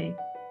see, won't we?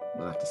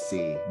 We'll have to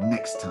see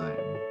next time.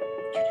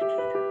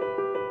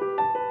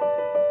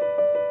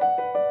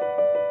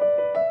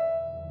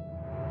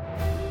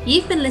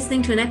 You've been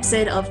listening to an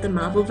episode of The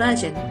Marvel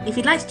Version. If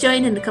you'd like to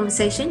join in the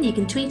conversation, you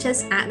can tweet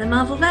us at The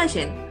Marvel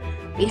Version.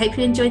 We hope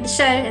you enjoyed the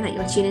show and that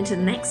you'll tune into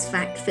the next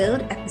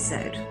fact-filled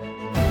episode.